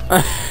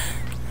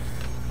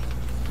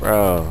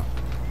 Bro.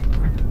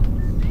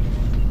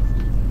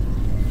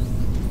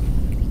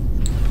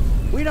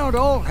 We don't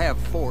all have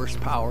Force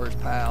powers,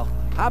 pal.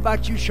 How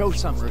about you show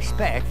some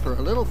respect for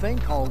a little thing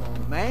called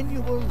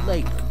manual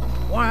labor?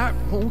 Why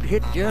won't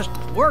it just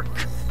work?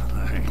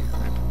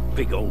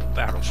 Big old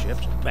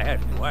battleships, bad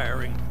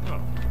wiring.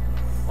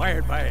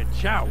 Wired by a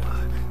Jawa.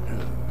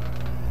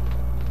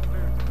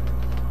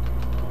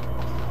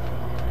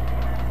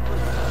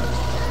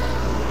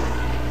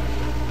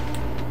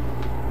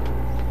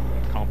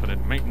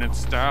 Competent maintenance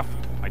staff.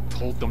 I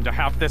told them to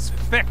have this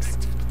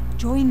fixed.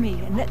 Join me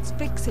and let's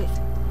fix it.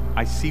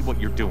 I see what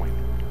you're doing.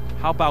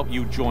 How about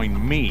you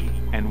join me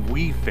and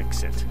we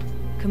fix it?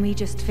 Can we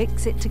just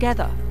fix it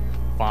together?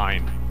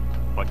 Fine,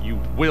 but you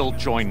will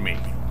join me.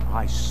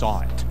 I saw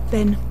it.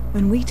 Then,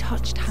 when we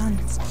touched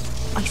hands,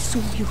 I saw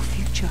your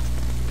future.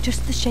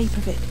 Just the shape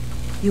of it.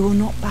 You will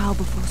not bow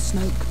before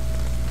Snoke.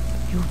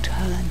 You'll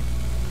turn.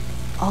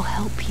 I'll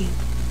help you.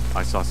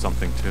 I saw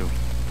something too.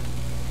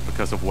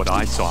 Because of what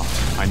I saw,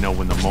 I know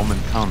when the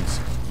moment comes,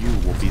 you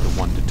will be the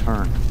one to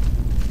turn.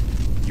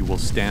 You will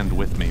stand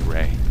with me,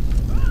 Rey.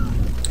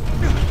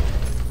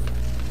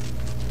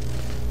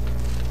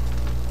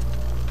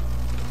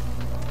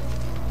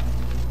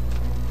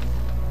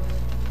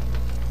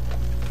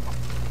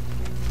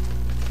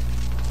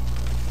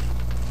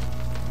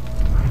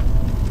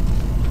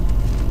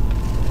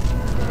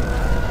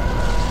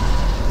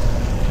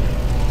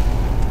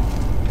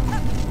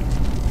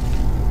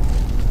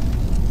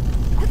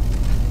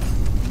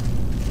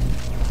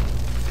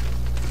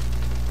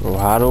 Bro,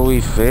 how do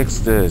we fix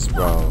this,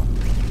 bro?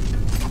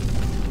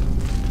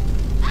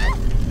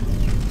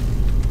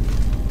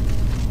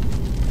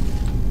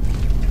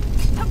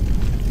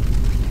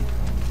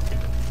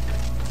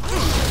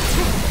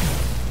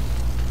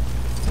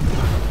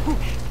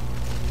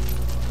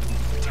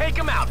 Take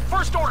him out,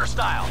 first order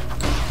style.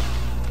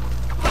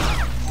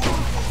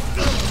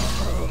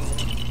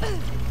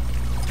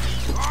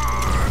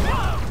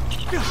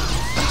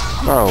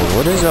 Bro,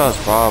 what is y'all's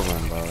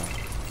problem, bro?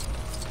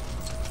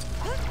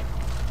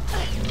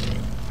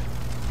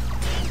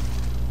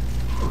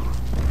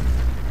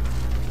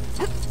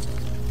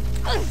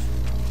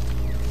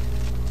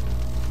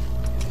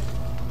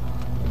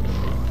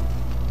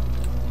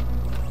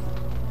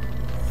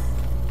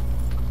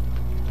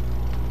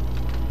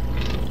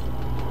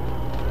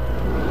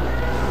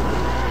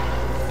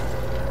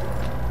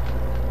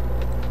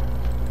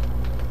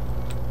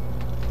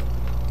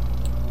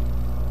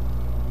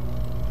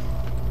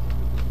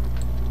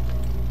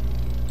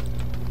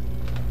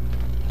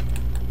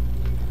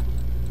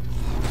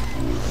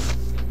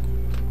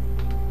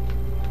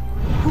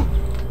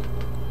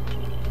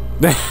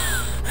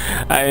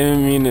 I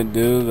didn't mean to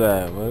do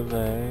that. What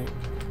the heck?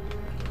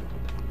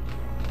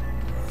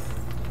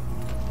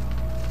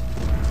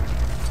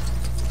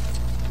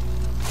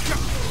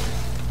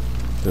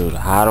 Dude,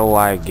 how do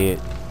I get...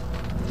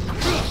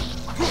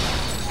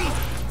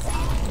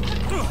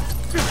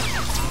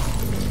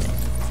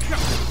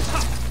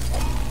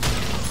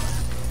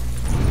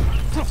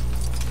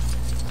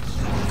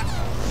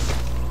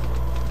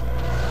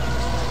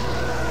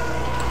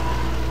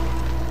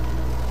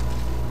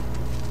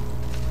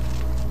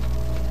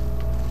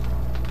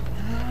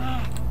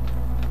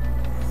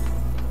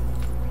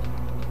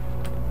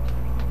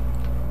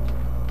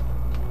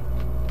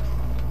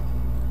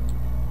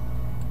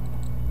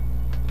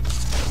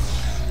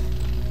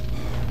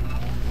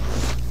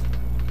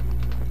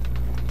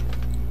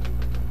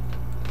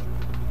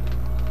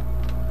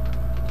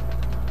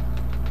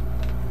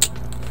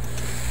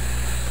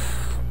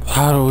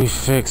 How do we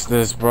fix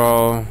this,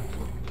 bro?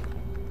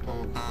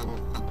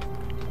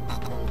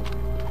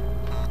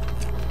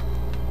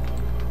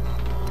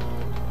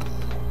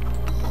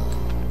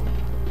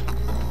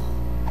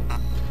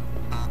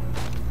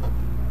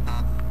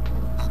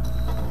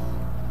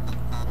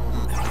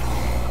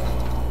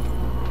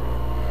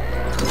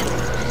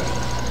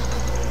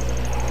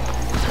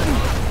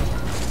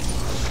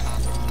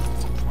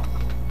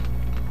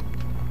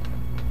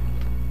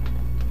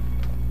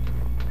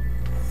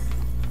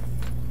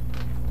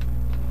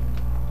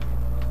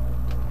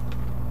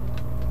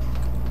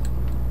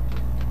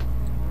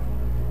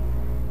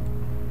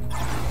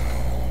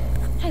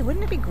 Hey,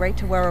 wouldn't it be great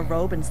to wear a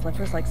robe and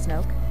slippers like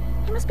Snoke?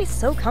 He must be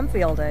so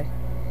comfy all day.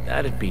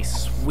 That'd be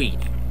sweet.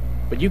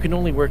 But you can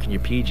only work in your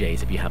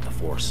PJs if you have the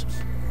Force.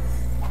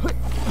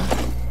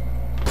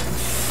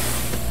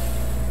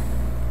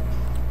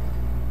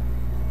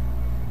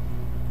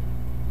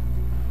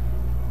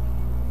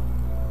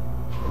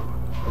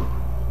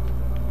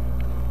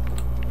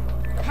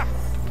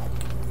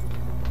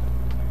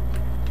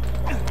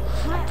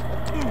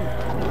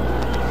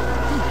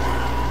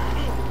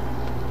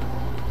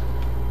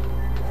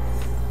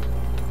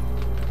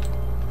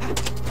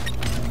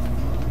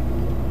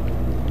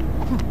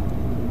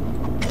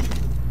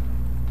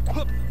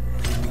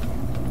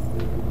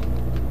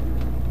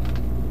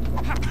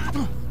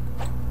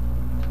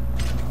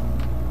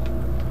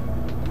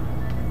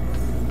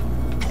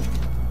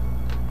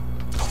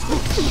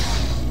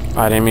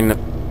 I didn't mean to.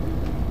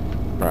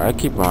 Bro, I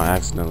keep on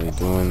accidentally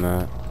doing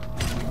that.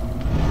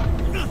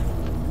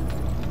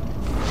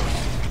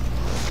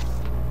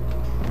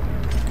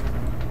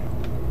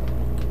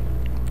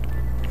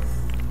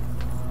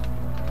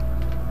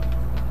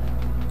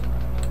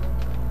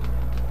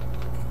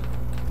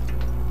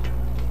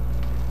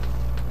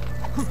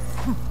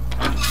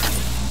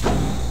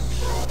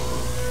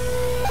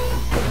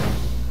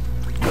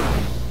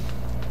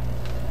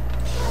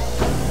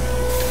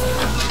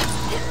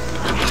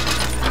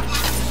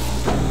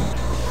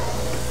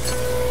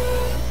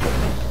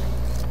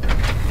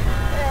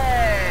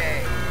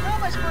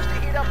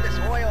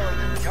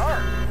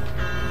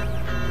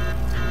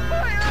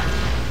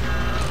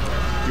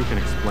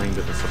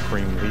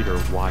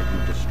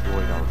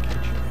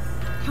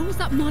 How was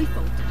that my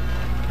fault?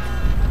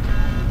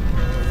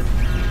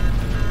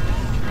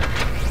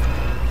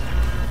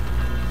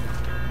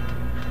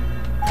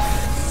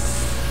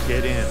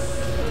 Get in.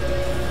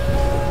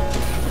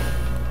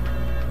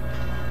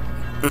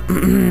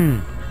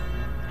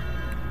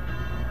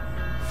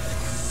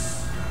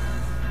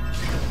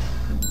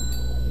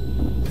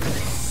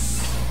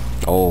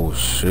 Oh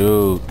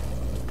shoot.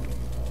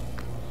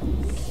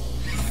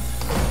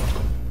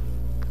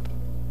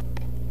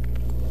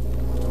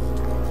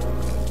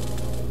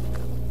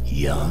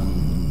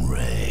 Young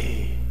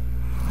Rey.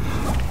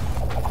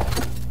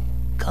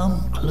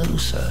 Come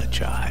closer,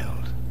 child.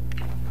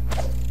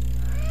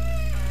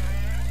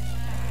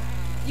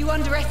 You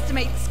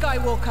underestimate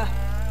Skywalker,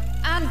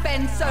 and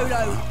Ben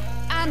Solo,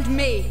 and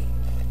me.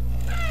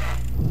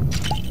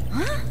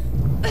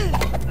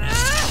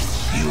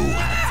 You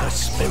have the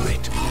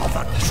spirit of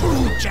a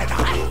true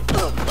Jedi.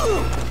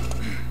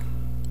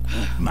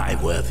 My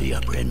worthy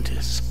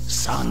apprentice,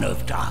 son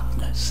of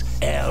darkness,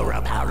 heir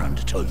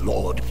apparent to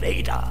Lord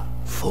Vader.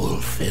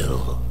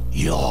 Fulfill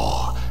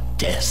your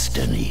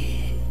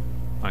destiny.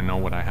 I know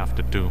what I have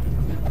to do.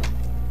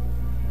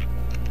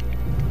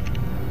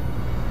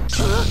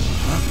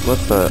 What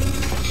the?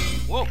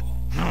 Whoa.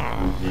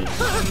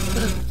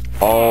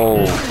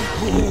 Oh.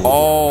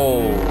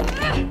 Oh.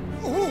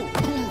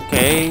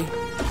 Okay.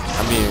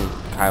 I mean,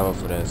 Kylo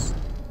for this.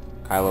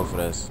 Kylo for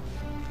this.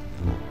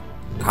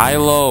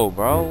 Kylo,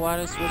 bro. Why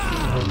did switch me?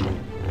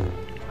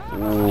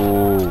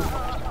 Ooh.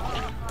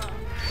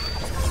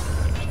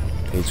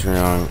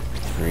 Patreon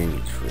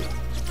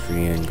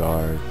Korean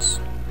guards.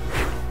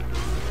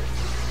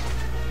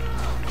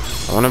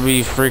 I wanna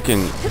be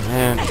freaking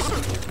man.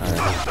 Alright.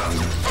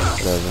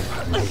 Whatever.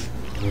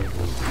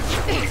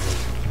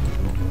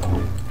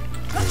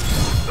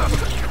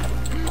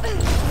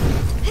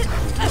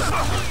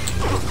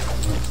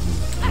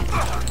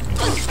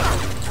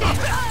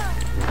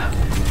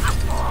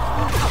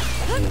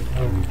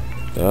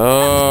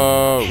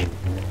 Oh.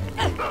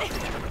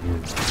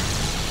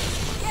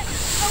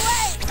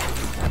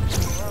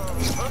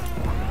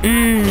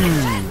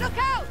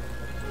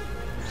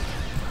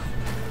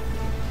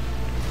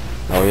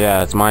 Oh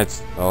yeah, it's my.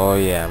 Oh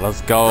yeah,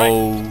 let's go.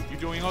 You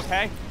doing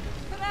okay?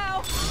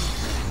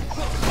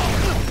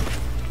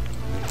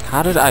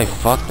 How did I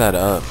fuck that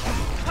up?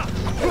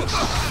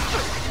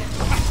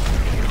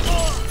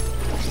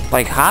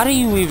 Like, how do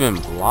you even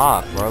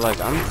block, bro? Like,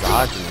 I'm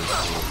dodging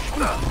this shit.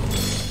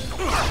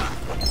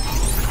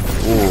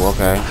 Ooh,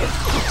 okay.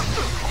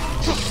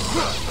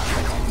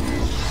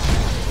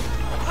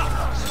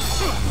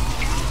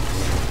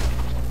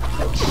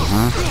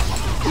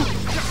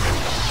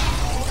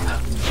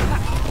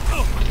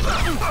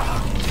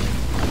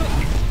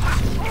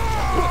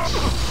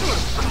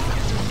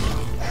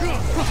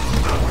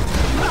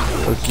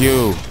 Fuck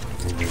you.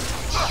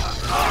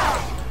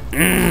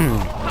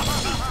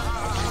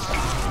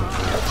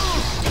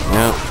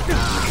 Yep.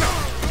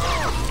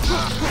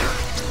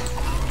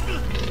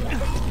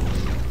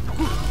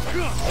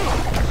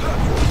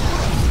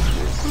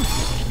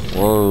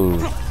 Whoa.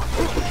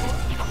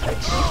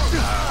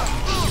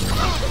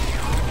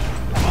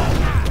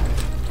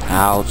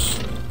 Ouch.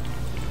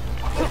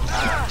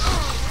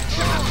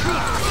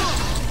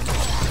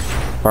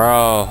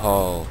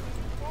 Bro.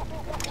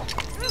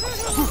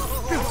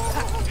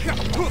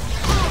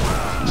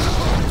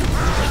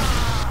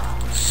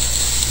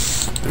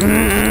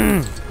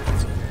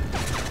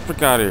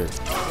 Fuck out of here.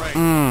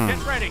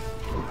 Get ready.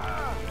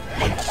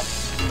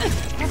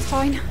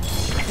 fine.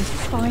 This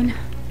is fine.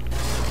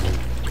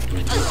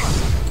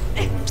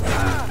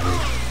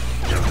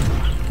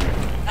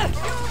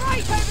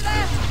 Right over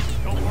there!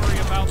 Don't worry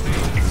about me.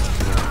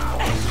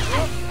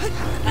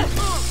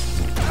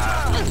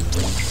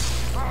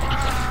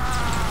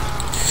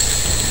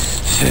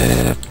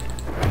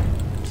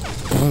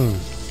 Boom.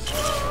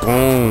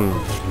 Boom.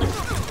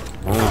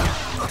 Boom.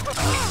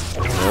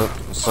 Yep,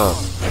 what's up?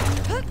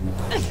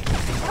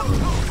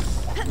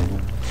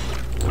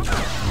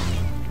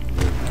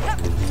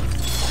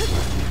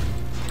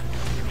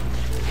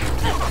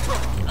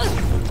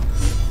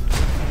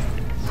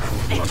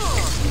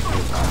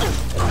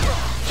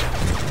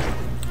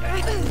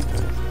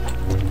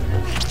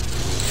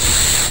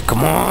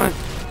 Come on.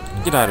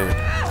 Get out of here.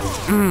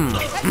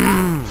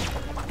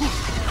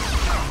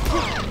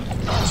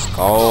 Let's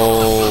go.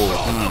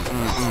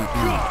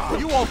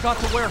 You all got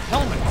to wear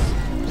helmets.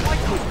 Why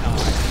couldn't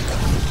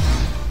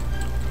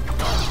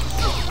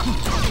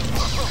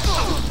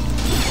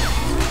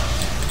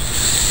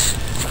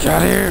Get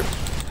out of here.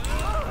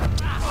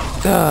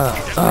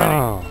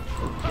 Oh.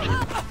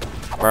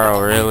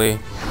 Bro, really?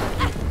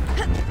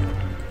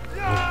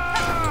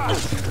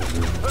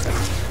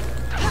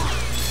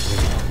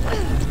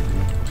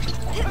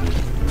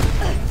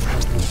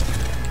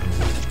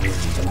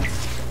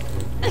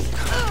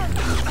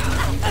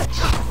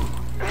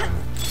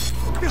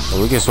 So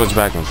we can switch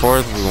back and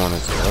forth if we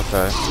wanted to.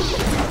 Okay.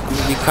 I'm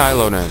gonna be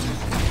Kylo then.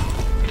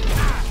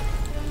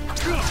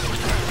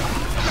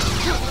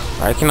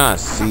 I cannot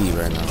see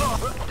right now.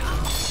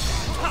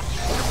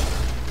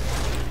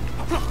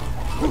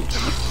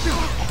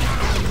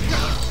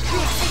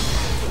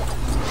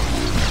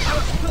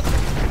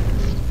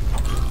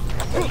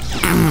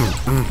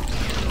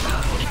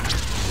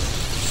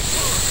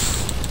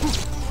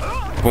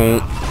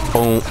 Boom,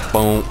 boom,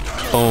 boom,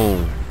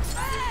 boom.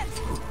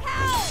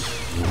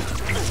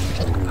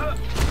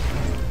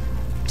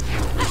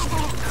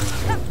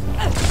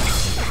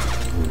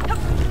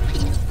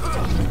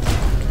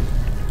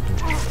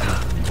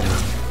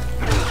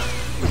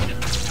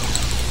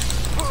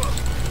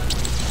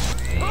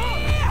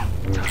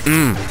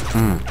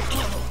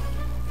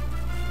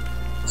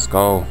 Let's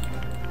go.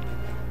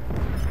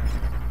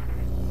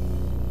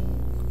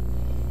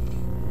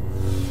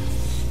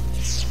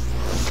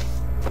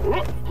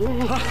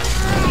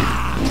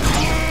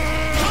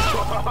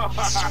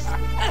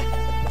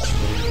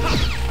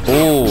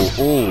 Ooh,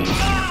 ooh,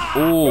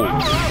 ooh.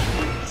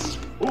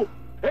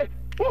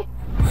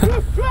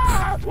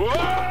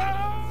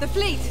 The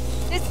fleet!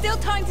 There's still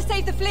time to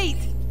save the fleet!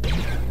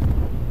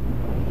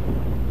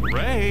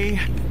 Rey!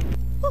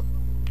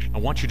 I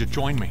want you to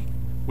join me.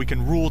 We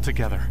can rule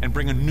together and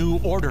bring a new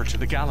order to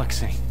the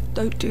galaxy.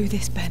 Don't do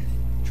this, Ben.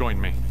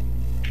 Join me.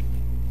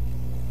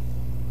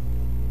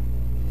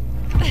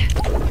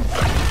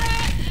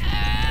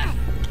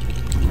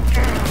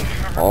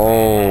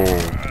 Oh.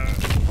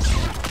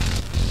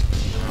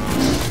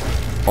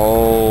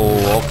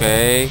 Oh,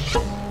 okay.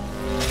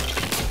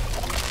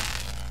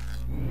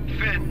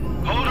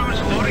 Finn, Holder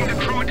is loading the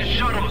crew into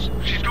shuttles.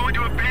 She's going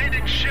to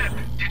abandon ship.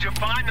 Did you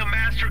find the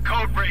master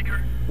code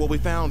breaker? Well, we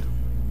found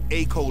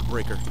a code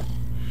breaker.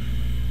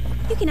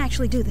 You can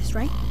actually do this,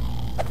 right?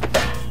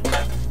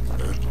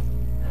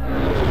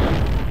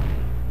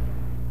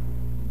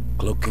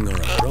 Cloaking our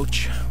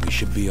approach, we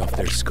should be off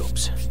their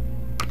scopes.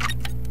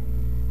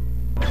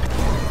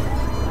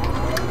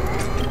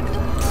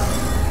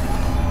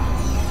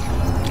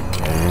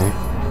 Okay.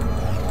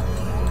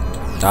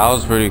 That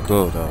was pretty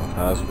cool, though.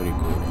 That was pretty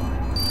cool.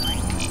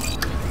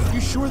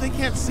 You sure they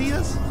can't see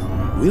us?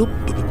 We'll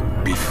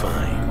be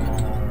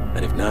fine.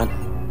 And if not,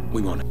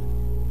 we won't.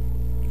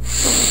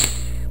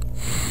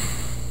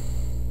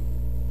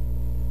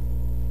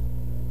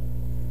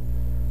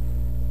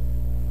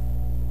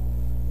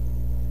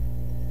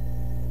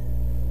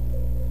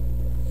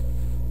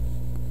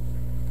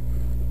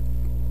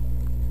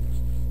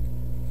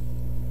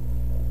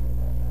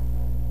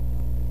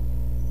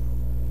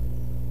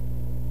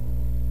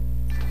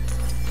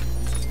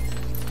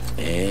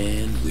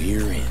 And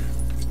we're in.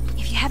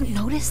 If you haven't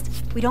noticed,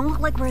 we don't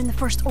look like we're in the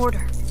First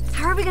Order.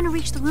 How are we gonna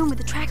reach the room with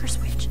the tracker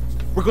switch?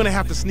 We're gonna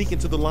have to sneak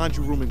into the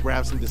laundry room and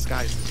grab some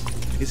disguises.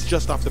 It's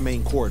just off the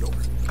main corridor.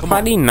 Come How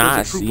on, did he not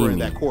there's a trooper see in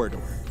me? that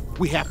corridor.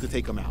 We have to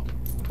take him out.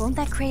 Won't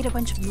that create a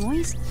bunch of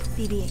noise?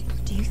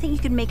 BB-8, do you think you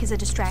could make us a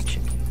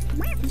distraction?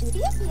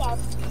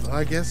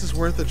 I guess it's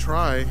worth a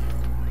try.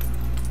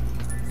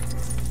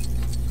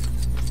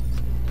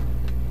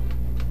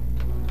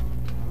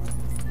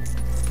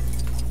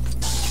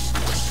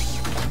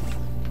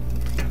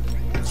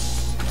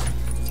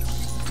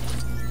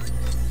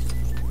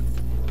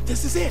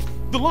 This is it!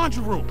 The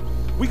laundry room!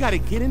 We gotta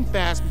get in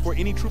fast before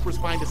any troopers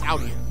find us out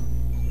here.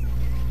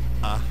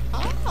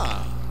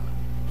 Aha!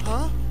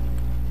 Huh?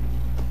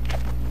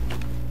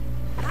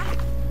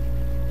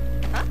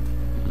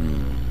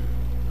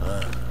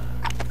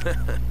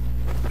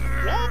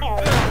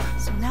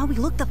 So now we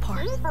look the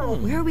part.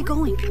 Where are we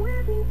going?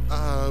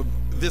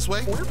 This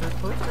way?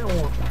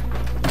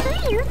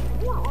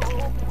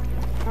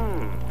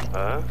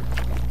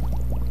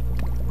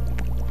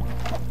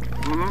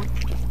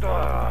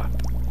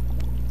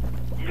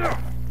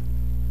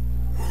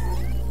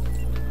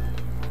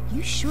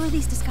 You sure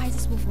these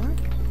disguises will work?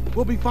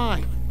 We'll be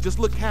fine. Just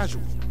look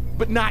casual,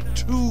 but not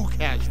too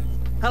casual.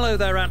 Hello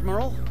there,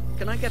 Admiral.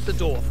 Can I get the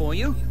door for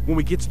you? When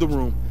we get to the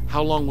room,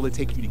 how long will it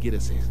take you to get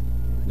us in?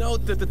 No,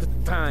 the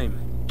time.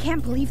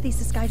 Can't believe these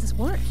disguises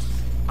worked.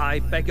 I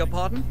beg your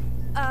pardon?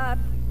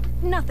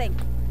 Nothing.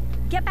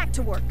 Get back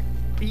to work.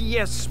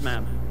 Yes,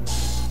 ma'am.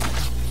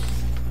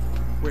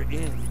 We're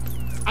in.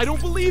 I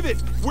don't believe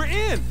it! We're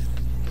in!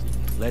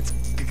 Let's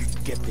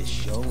get this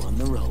show on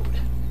the road.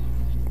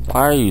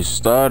 Why are you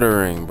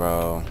stuttering,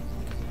 bro?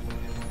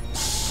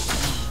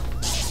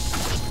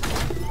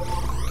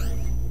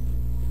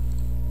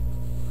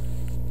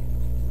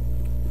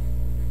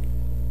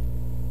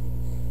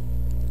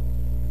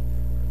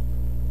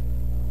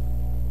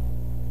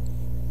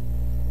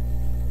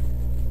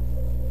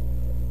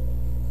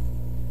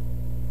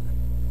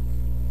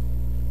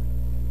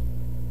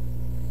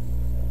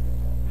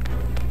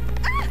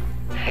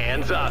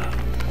 Hands up.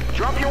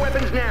 Drop your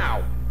weapons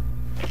now.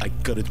 I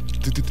got a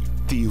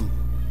deal.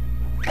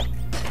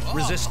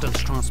 Resistance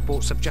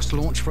transports have just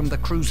launched from the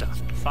cruiser.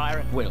 Fire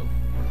at will.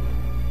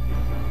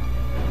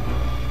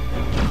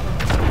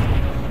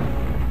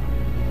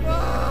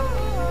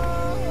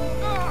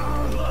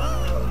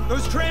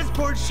 Those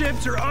transport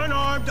ships are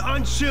unarmed,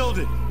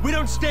 unshielded. We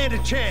don't stand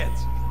a chance.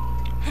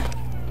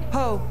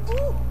 Ho.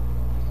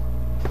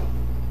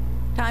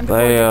 Time to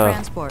board the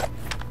transport.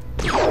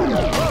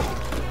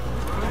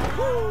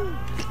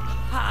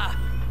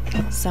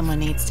 Someone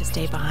needs to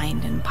stay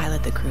behind and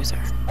pilot the cruiser.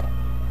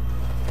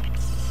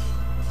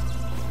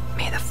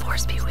 May the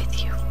Force be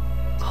with you,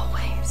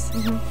 always.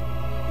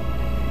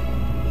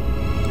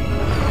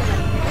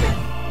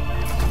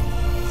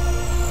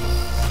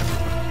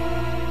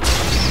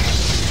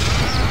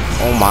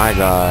 Oh my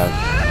god.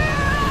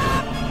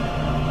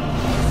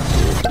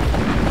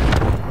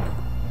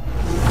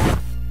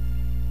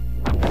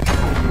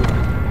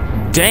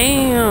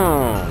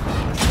 Damn!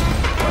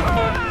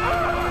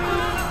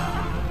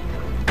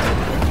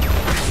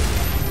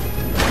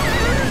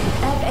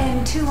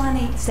 FN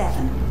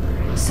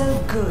 2187.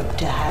 So good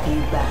to have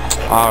you back.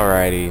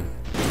 Alrighty.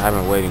 I've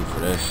been waiting for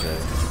this shit.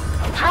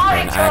 For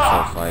an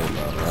actual fight,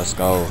 bro. Let's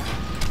go.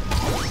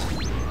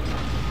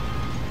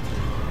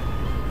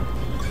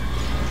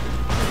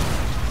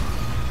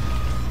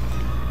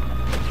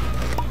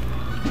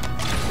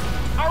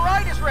 Our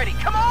ride is ready.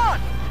 Come on!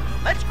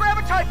 Let's grab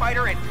a TIE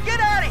fighter and get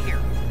out of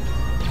here!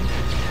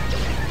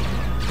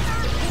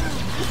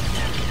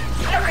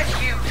 Look at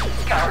you,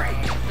 scurry,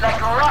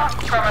 like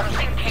rock from a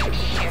sinking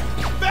ship.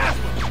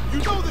 Phasma, you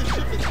know this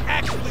ship is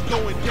actually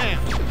going down.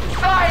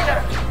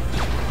 Silence!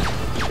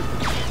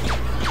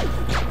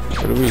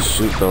 Where do we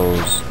shoot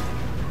those?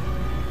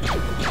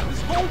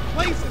 This whole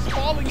place is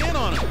falling in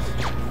on us.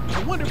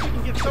 I wonder if we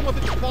can get some of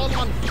it to fall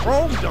on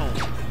Chrome Dome.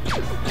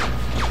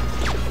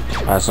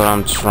 That's what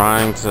I'm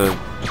trying to...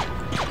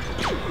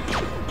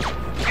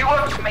 You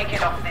won't make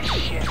it off this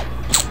ship.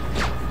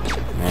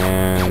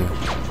 Man.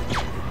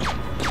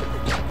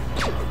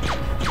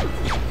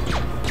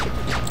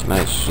 Can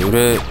I shoot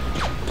it?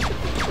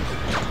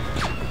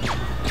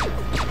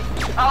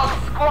 I'll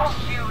squash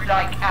you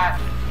like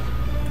acid.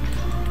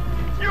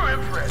 You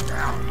impressed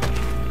now.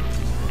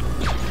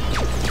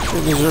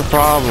 What is your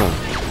problem?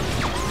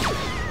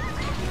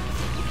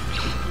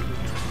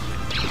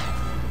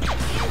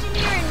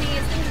 Engineering me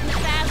is thinking the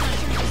Phasma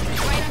should just be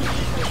right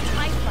underneath those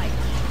TIE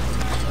fighters.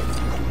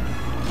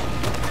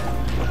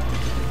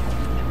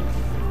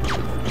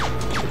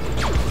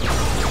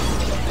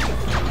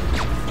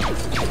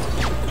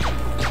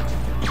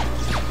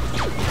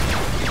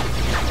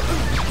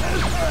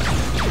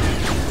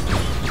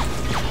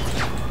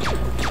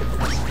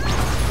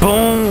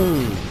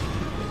 Boom!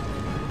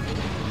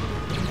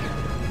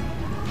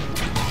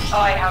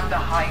 I have the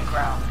high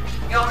ground.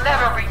 You'll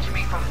never reach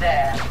me from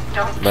there.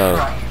 Don't Bro.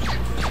 try it.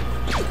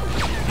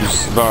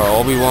 Bro,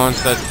 Obi-Wan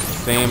said the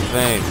same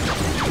thing.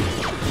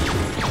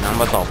 Now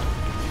I'm about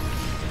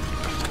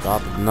to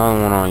drop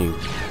another one on you.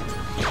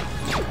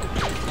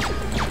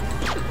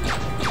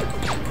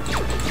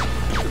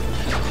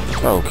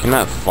 Bro, can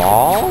that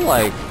fall?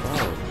 Like,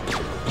 bro.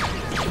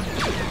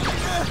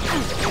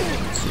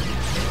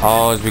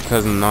 Oh, it's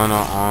because none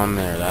are on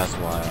there. That's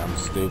why. I'm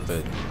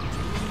stupid.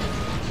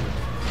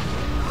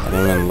 I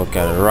didn't even look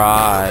at it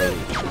right.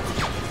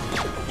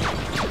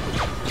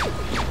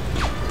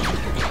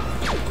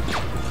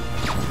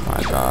 Oh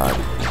my god.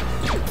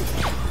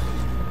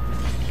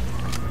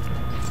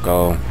 Let's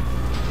go.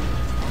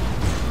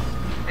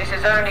 This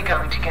is only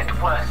going to get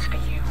worse for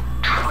you,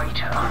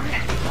 traitor.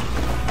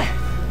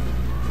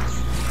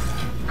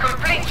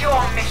 Complete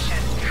your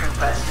mission,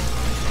 troopers.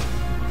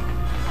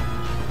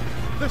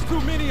 There's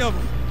too many of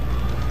them.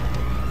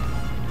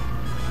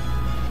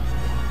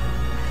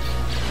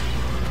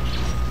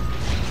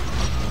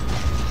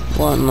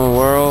 What in the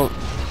world?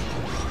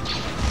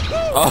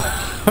 Oh,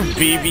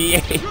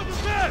 BB-8.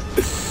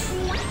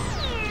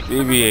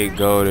 BB-8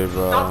 goated,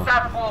 bro. Stop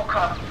that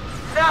Walker.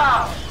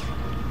 Now!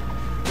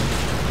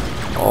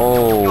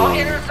 Oh. Your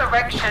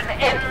insurrection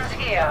ends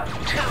here.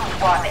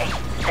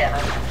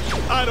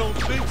 2187. I don't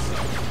think so.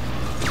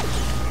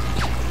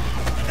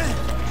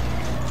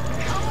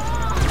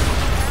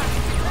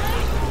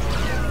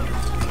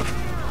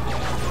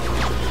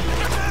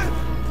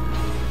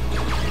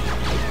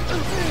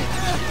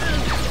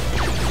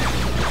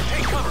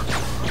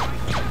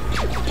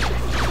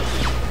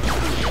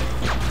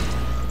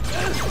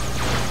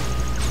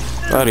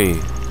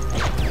 Buddy.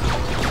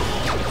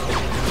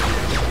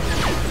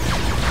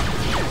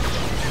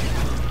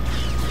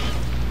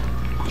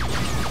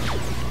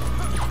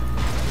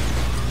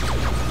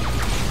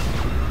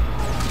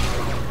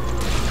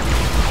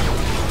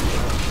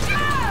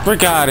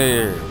 Frick out of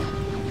here.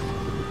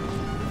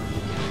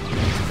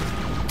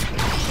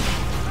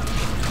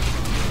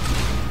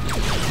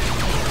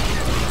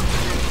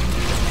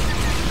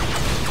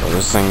 Bro,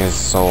 this thing is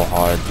so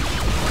hard.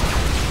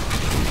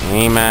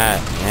 Aim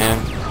at, man.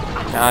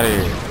 Get out of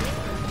here.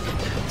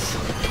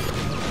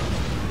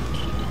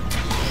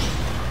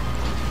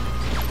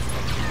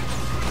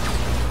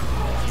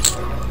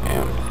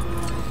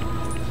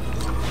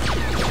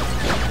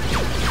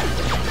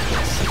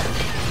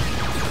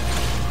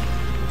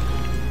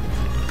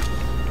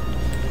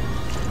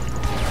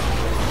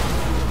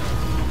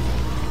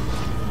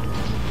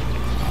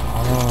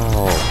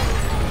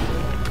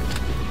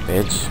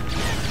 Bitch.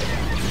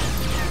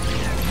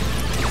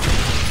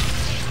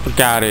 Look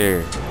out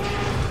here.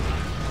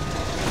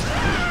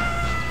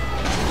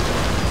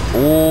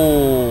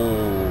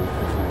 Ooh.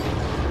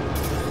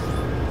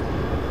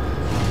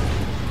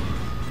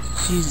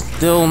 She's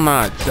still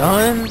not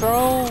done,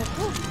 bro?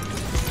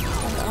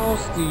 What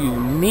else do you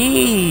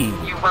need?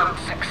 You won't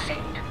succeed.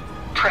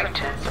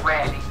 Traitors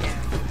rarely do.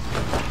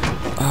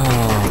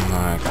 Oh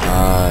my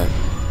god.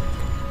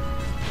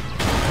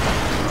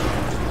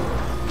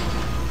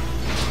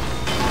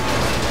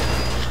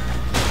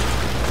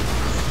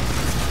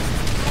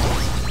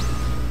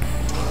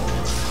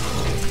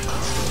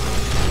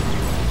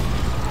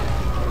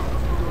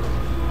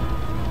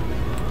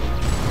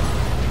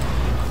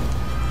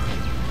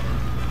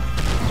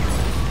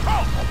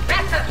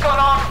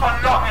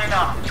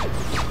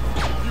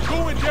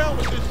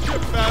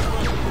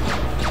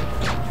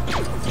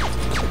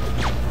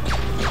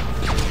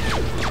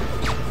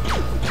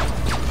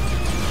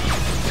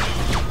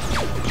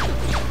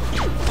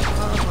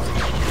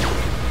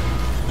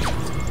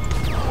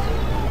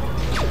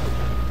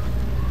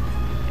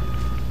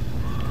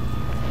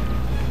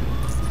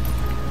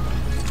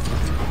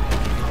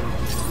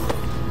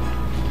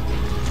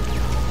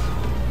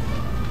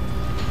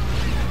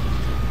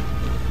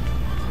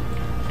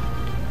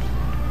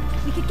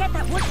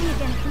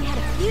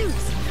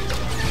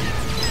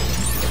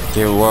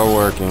 It was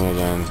working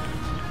again.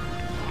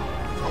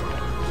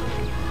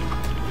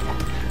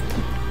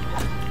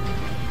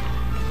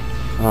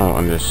 I don't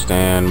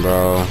understand,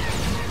 bro.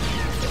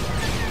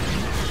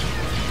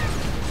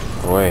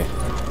 Wait.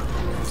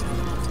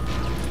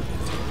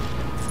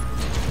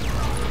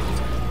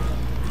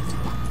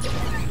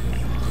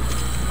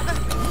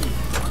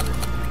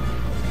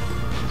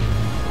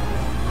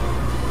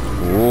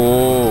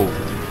 Whoa.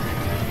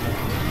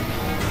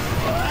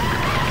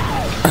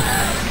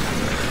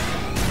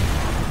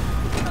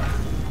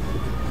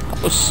 How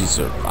would she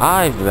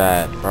survive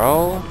that,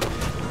 bro?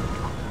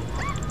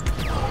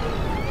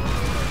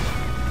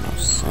 No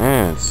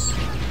sense.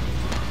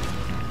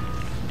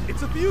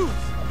 It's a fuse.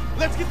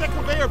 Let's get that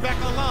conveyor back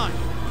online.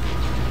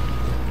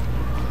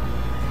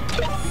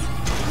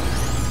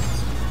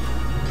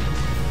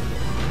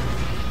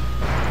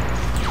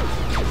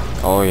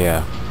 Oh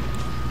yeah.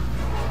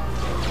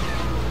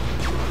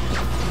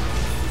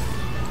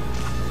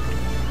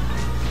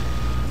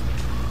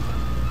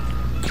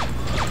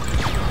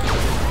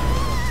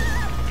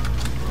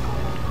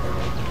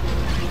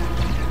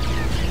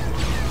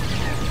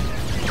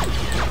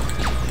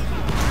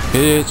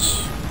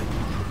 Bitch.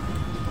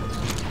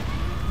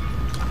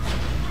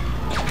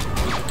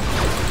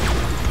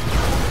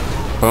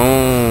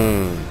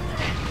 Boom.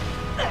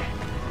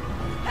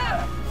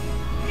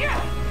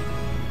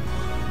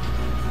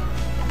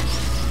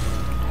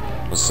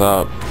 What's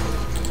up?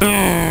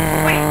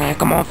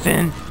 Come on,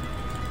 Finn.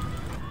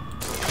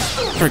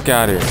 Frick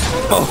out here.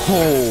 Oh.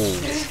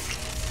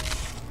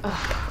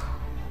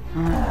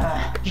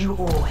 You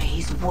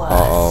always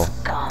were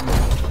scum.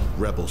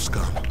 Rebel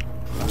scum.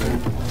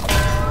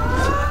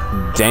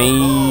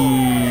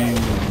 Dang.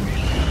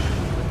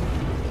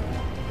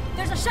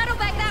 There's a shuttle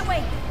back that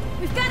way.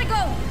 We've got to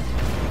go.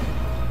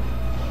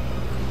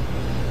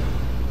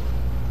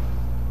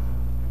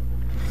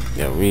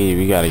 Yeah,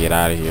 we gotta get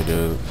out of here,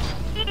 dude.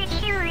 Let's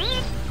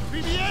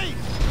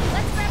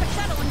grab a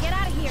shuttle and get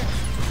out of here.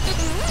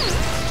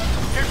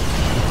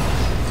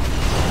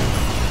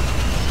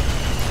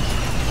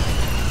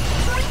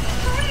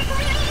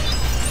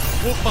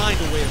 We'll find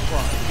a way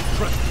across.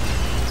 Trust me.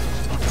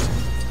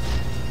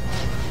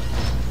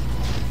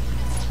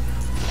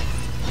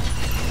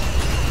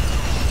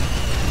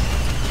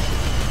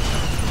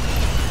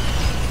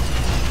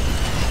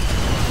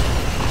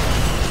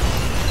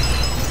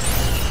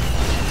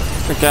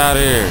 Look out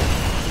here.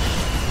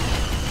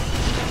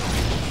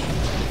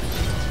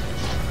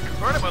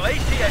 Convertible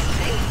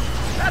ATST?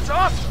 That's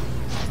awesome.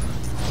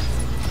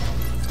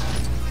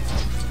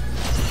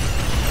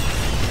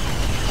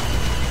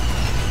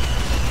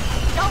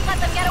 Don't let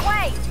them get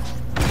away.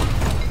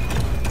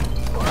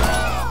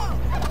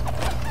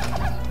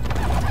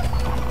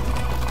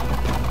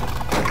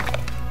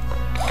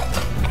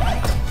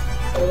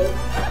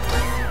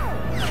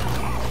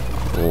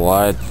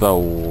 What the?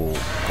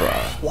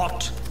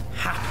 What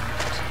happened?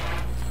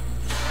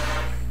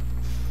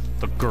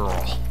 The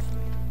girl.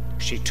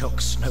 She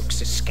took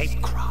Snoke's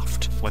escape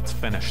craft. Let's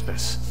finish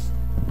this.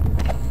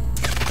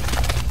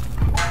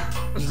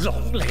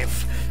 Long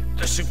live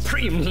the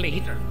Supreme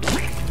Leader.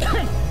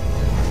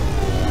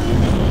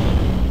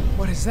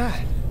 What is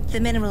that? The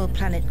mineral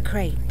planet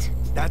Crate.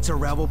 That's a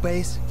rebel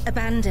base?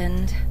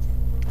 Abandoned,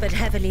 but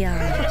heavily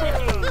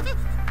armed.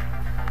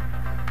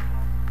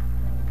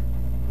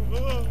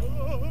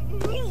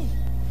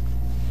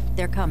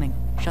 They're coming.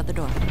 Shut the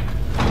door.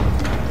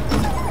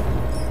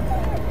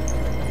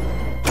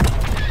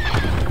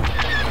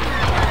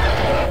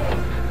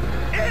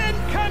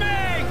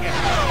 Incoming!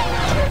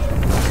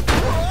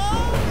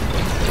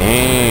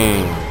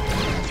 Dang.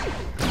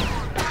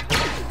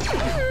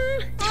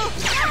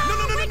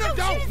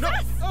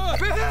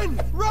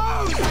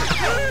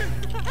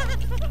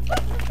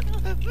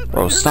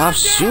 Bro, stop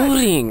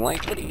shooting!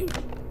 Like, what are you?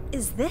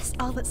 Is this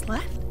all that's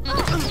left?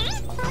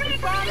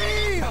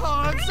 Buddy!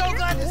 Oh, I'm so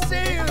glad to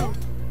see you!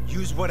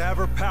 Use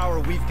whatever power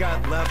we've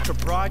got left to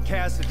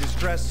broadcast a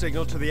distress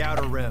signal to the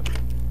Outer Rim.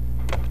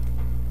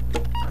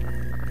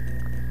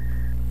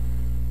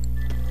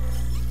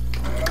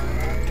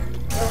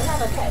 We'll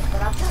never catch,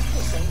 but I'm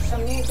practicing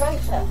some new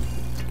data.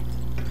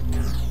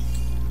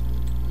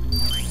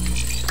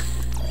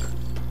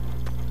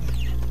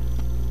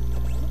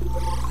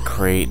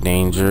 Crate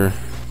danger.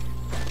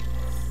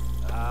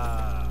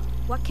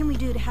 What can we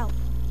do to help?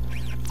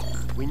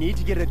 We need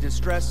to get a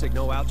distress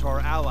signal out to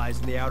our allies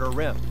in the Outer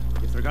Rim.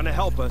 If they're gonna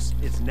help us,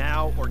 it's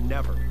now or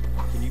never.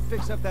 Can you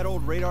fix up that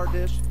old radar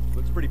dish?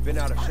 Looks pretty bent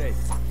out of shape.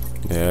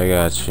 Yeah, I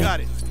got you. Got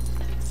it.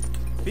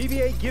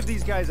 BB-8, give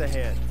these guys a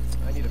hand.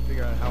 I need to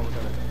figure out how we're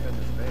gonna defend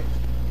this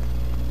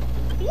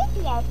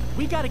base.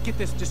 We gotta get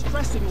this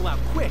distress signal out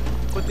quick,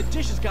 but the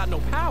dish has got no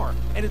power,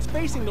 and it's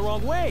facing the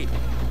wrong way.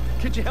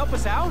 Could you help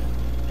us out?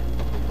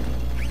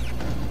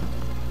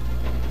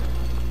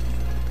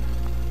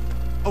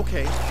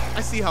 Okay,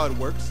 I see how it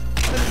works.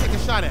 Let me take a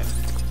shot at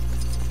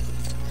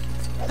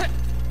it.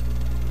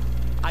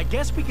 I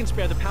guess we can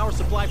spare the power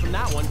supply from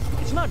that one.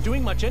 It's not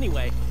doing much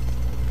anyway.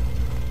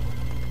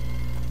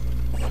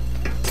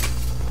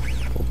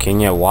 Well, can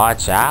you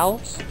watch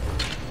out?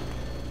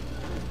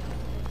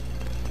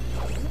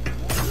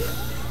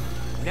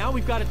 Now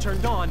we've got it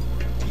turned on.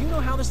 Do you know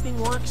how this thing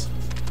works?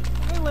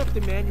 I left the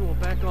manual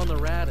back on the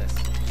Radis.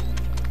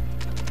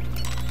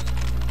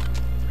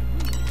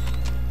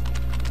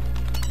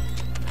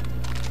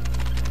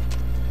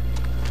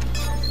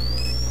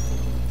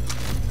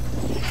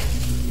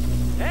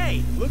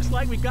 Hey, looks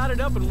like we got it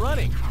up and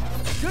running.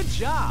 Good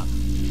job.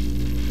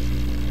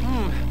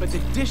 But the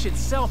dish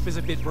itself is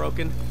a bit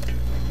broken.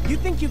 You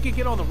think you could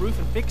get on the roof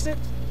and fix it?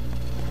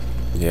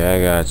 Yeah,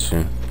 I got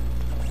you.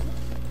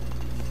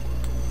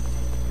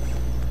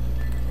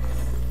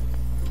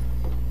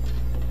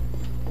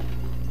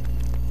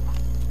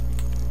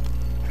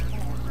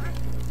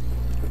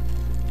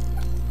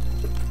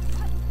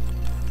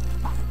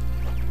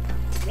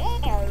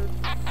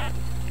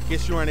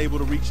 Guess you aren't able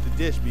to reach the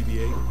dish,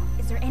 BB-8.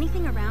 Is there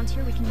anything around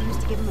here we can use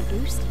to give him a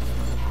boost?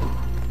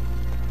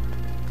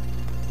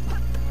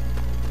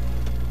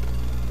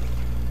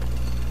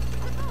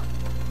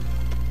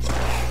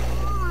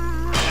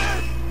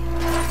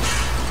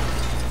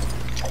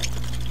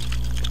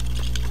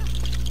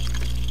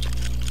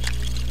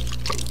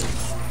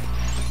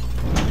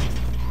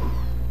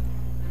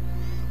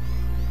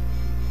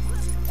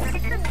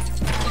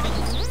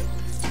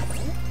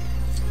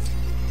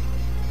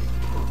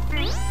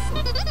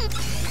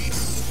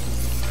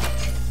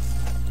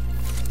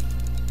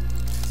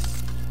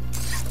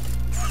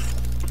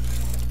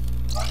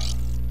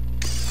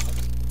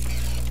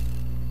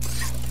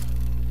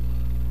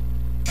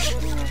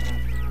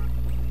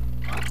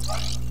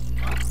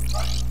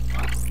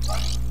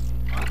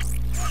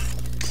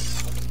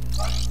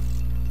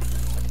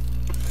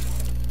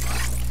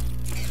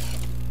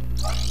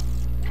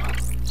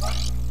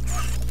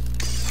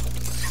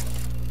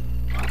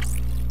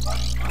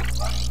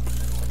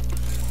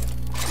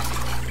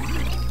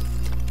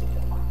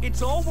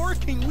 It's all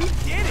working. We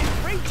did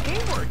it. Great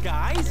teamwork,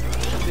 guys.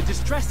 The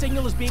distress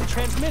signal is being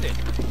transmitted.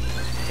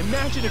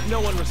 Imagine if no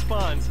one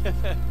responds.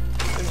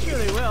 I'm sure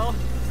they will.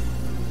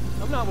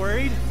 I'm not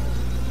worried.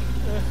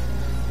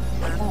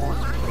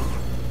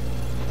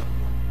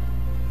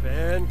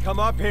 Ben, come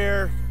up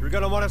here. You're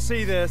gonna want to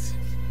see this.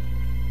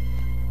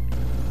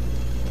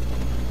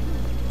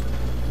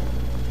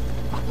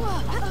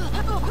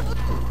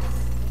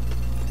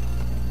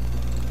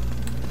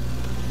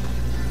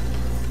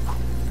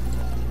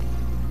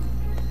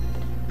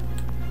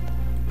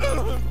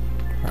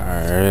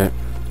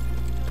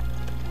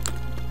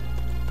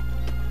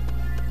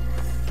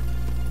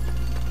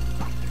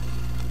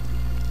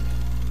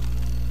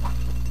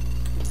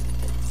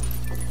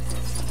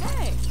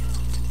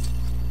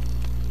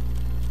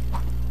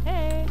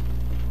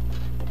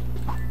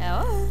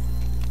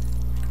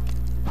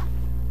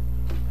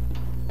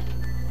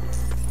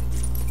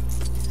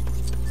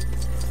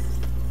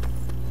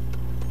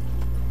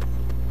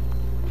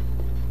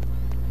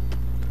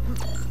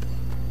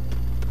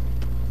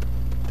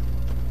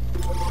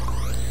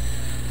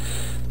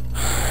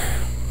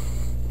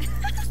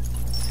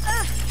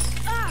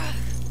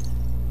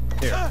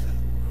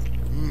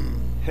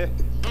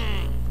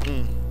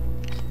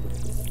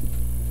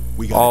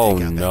 We gotta Oh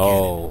take out that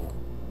no.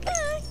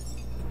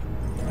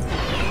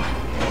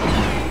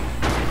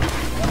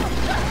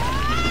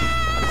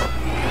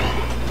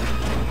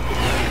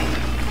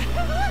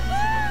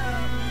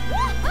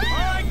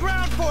 Alright,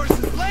 ground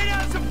forces, lay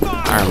down some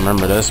fire! I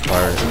remember this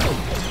part.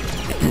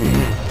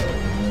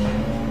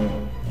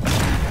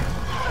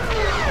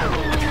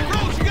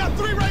 Rose, you got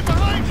 3 right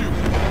behind you!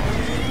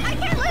 I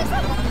can't lose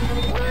them!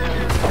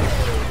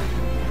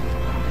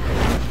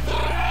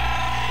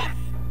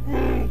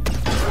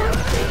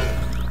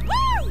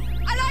 Woo!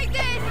 I like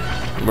this!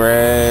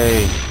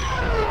 Bray.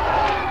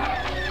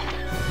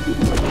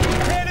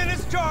 Cannon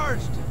is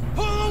charged!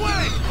 Pull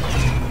away!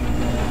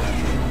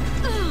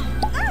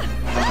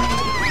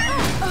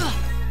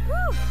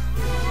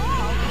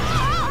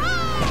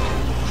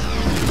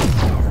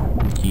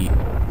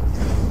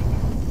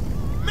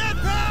 Med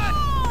pack!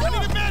 I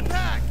need a med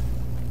pack!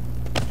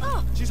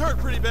 She's hurt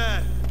pretty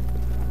bad.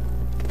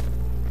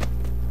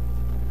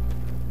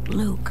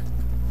 Luke,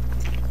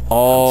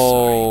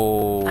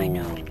 Oh. I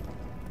know.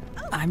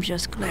 I'm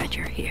just glad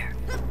you're here.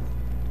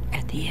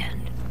 At the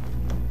end.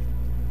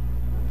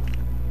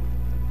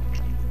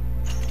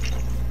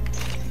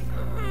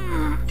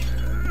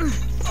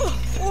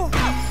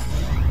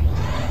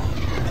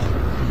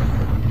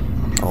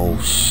 Oh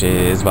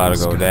shit, it's about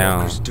to go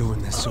down. Skywalker's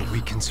doing this so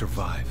we can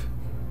survive.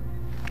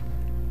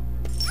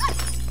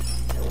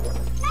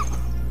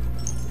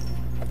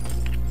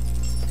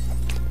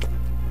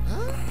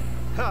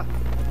 Huh.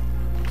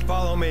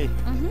 Follow me.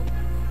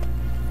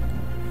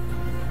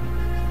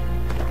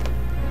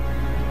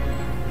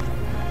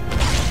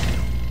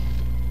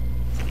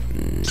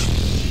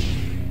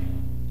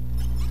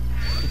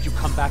 Did you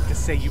come back to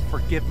say you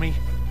forgive me?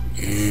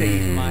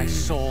 Save my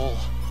soul?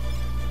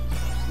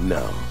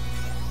 No.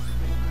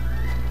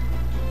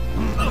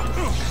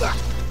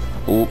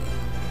 Oop.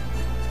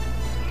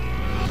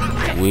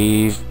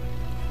 Weave.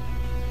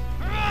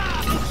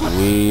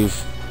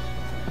 Weave.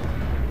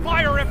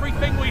 Fire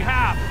everything we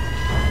have!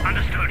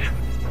 Understood.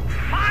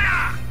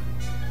 Fire!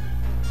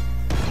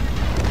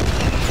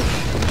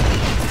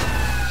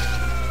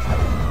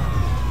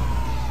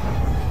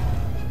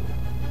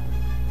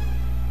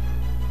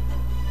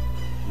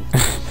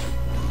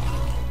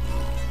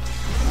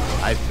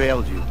 I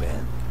failed you,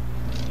 Ben.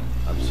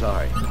 I'm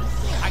sorry.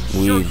 I'm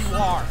sure Weave. you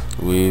are.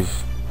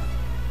 Weave.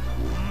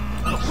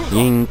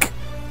 Yink.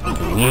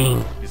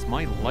 Yink. Is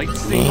my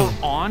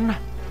lightsaber on?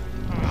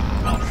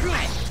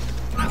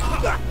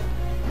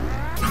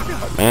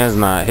 Man's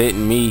not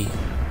hitting me.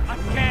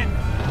 Again!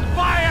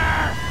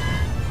 Fire!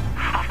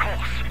 Of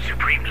course,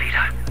 Supreme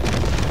Leader.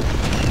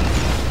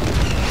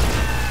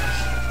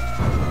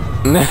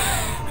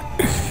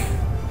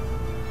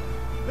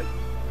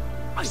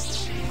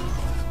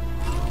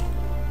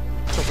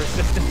 The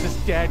resistance is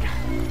dead.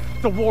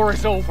 The war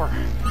is over.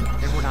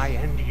 And when I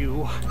end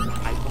you,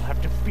 I will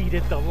have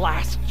defeated the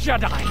last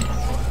Jedi.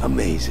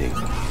 Amazing.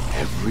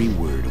 Every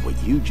word of what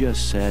you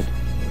just said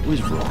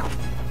was wrong.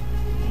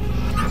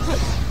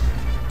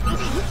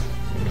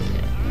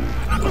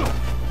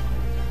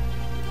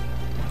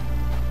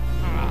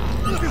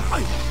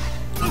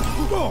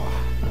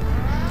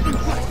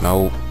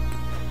 Nope.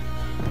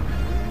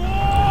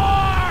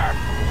 More!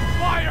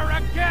 Fire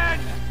again!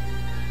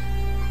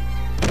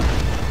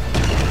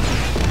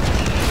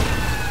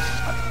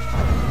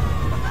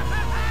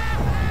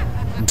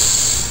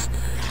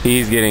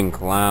 He's getting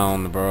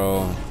clowned,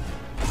 bro.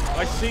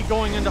 I see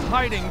going into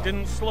hiding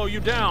didn't slow you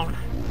down.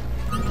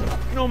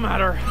 No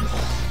matter.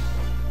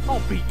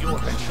 I'll beat you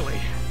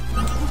eventually.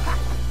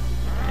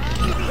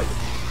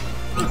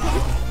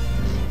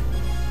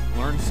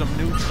 Learn some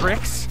new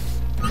tricks?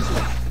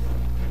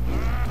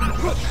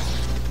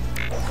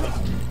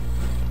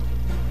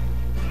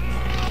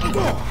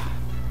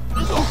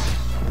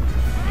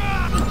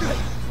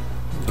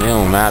 It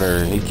don't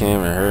matter. He can't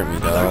even hurt me,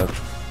 dog.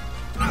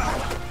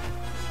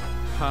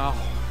 How?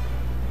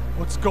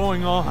 What's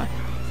going on?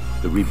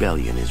 The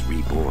rebellion is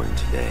reborn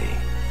today.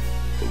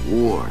 The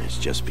war is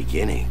just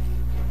beginning.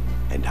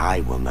 And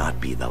I will not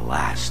be the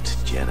last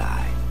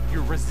Jedi.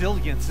 Your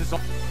resilience is...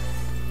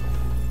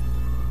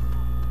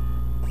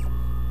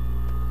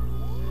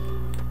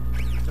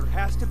 There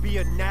has to be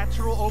a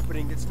natural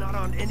opening that's not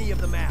on any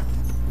of the maps.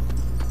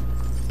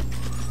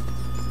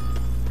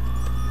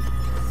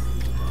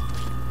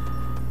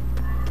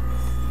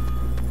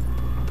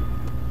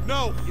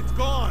 No, it's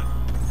gone.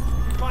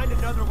 You find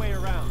another way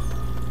around.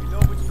 You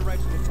know which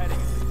direction it's heading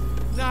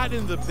in. Not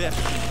in the best.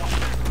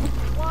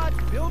 What?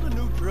 Build a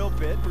new drill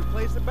bit,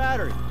 replace the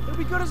battery. It'll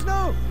be good as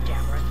new.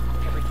 Cameron,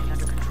 everything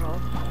under control?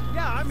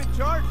 Yeah, I'm in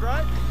charge,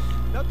 right?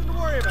 Nothing to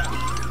worry about.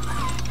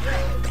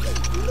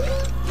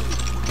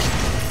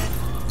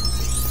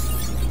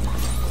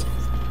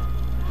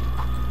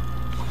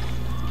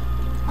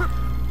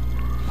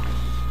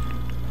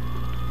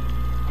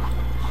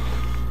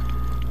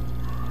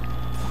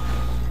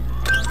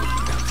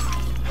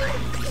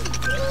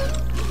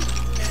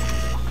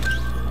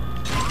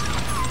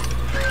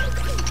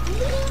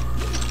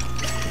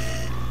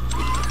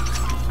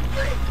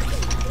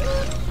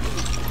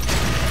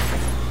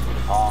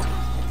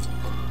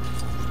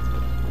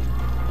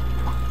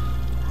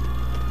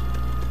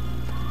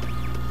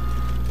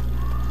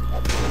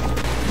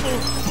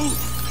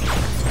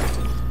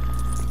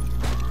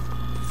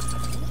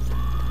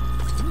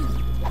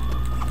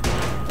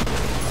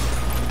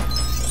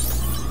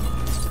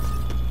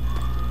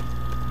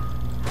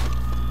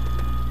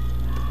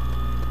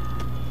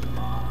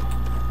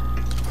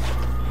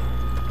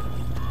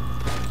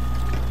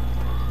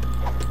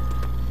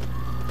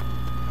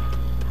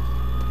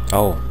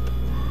 Oh.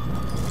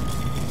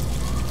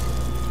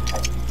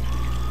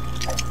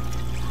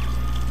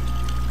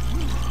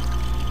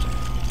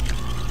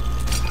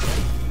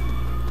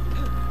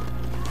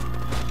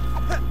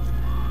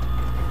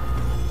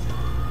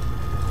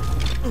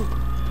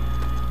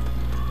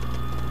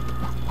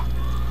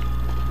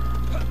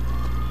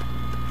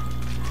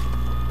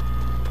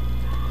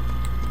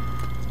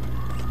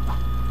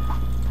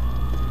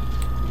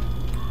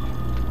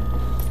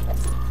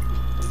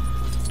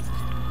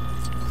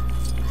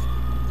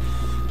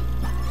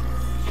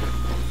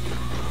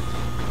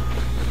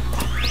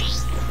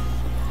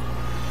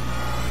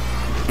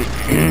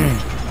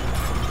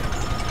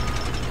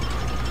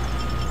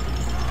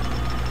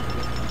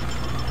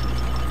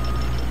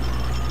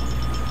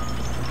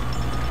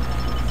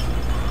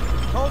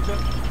 Told you,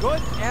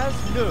 good as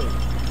new.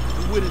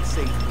 I wouldn't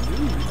say new.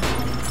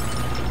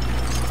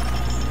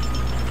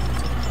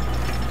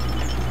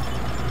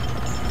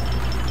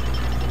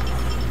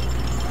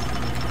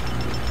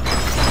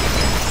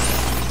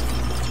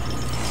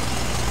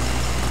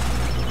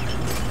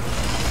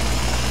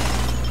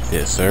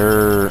 Yes,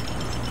 sir.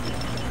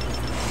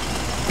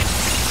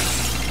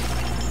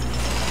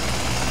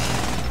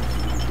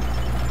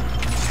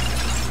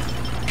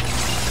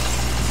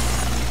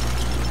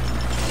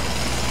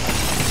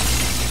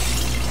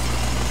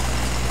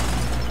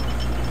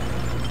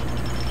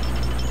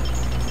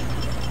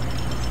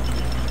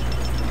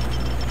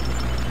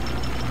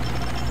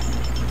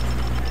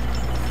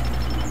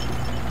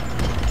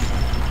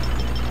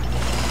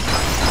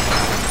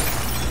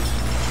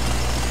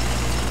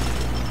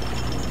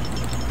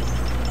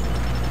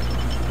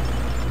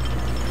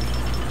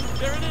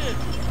 There it is.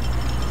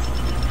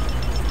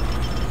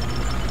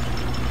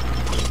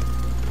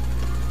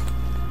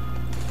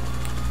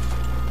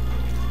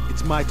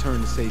 It's my turn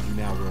to save you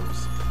now,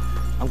 Rose.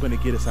 I'm gonna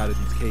get us out of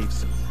these caves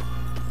soon.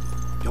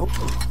 Don't.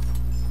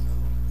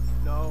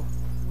 No,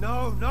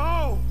 no,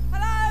 no!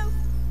 Hello?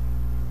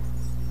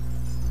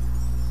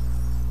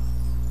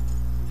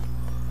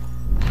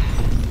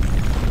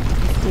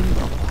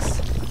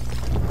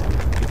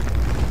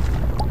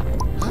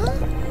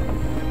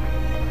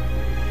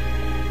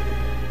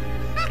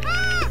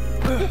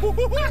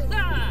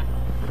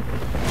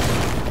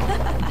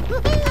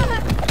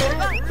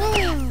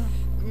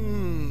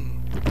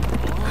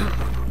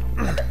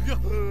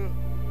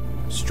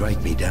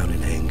 Strike me down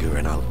in anger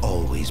and I'll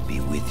always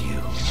be with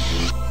you.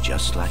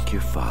 Just like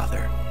your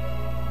father.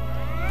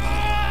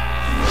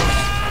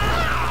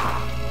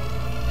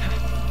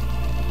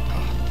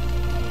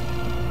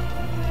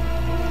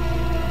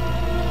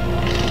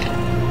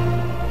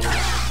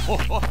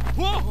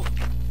 Whoa!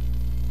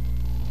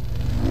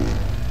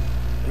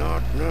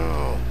 Not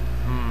now.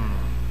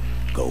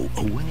 Go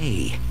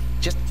away.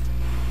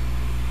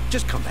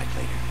 Just come back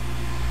later.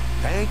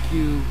 Thank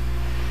you.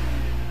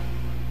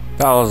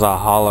 That was a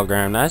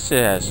hologram. That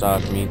shit had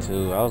shocked me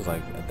too. I was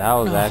like, that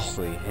was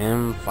actually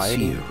him fighting.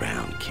 See you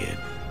around, kid.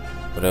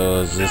 But it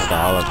was just a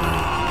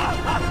hologram.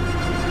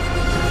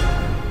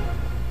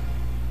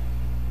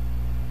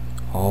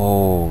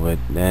 Oh, but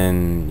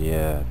then,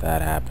 yeah,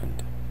 that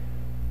happened.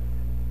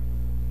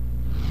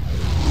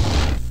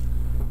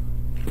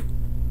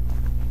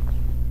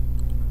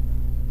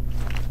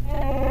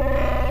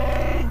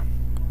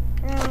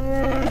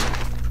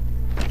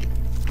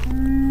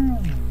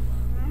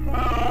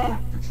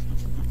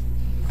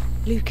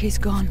 Luke is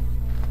gone.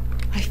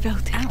 I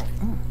felt it.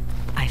 Oh,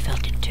 I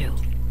felt it too.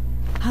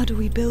 How do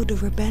we build a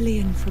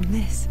rebellion from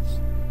this?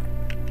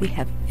 We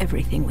have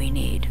everything we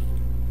need.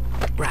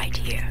 Right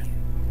here.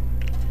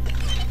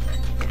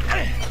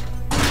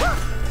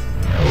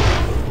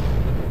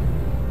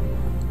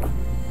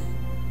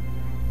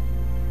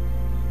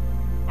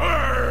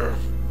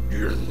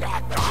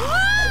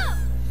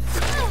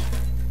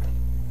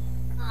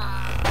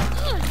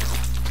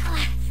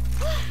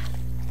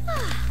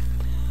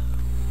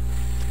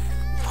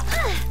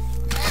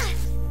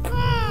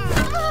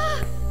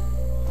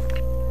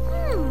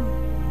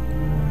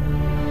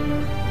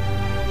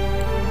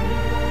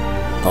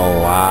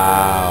 Oh,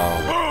 wow.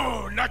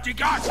 Oh,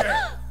 Natigase!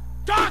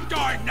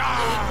 Doctor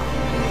now!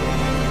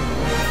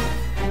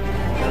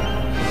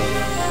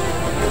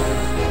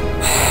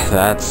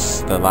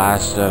 That's the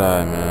last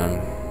Jedi,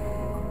 man.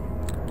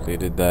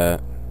 Completed that.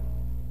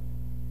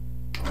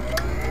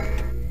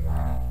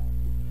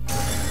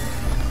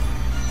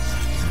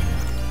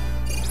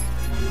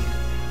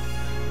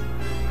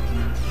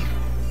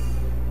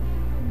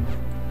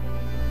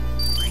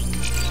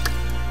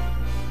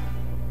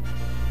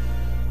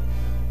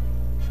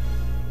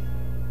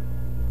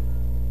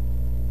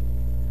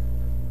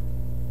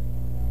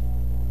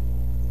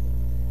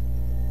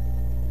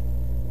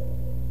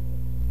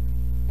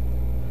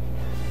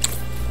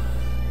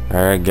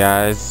 Alright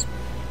guys,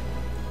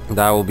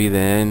 that will be the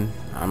end.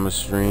 I'm gonna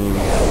stream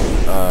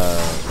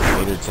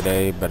later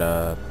today, but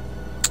I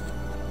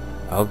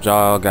hope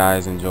y'all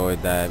guys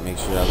enjoyed that. Make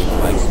sure y'all leave a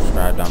like,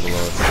 subscribe down below,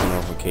 hit the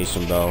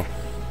notification bell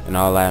and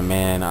all that,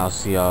 man. I'll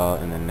see y'all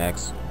in the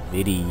next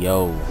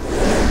video.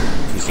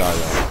 Peace out,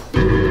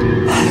 y'all.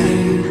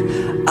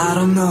 I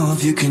don't know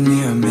if you can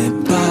hear me,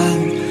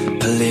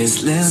 but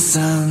please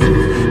listen.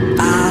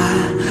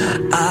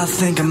 I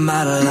think I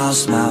might have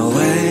lost my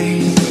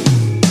way.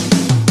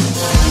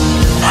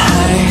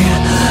 Hey,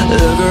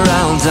 look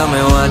around, tell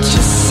me what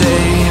you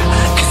see.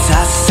 'Cause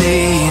I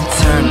see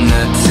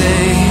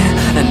eternity,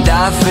 and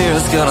I fear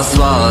it's gonna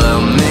swallow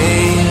me.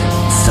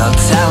 So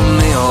tell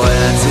me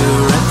where to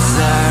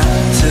return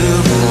to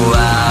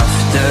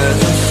after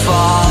the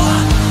fall.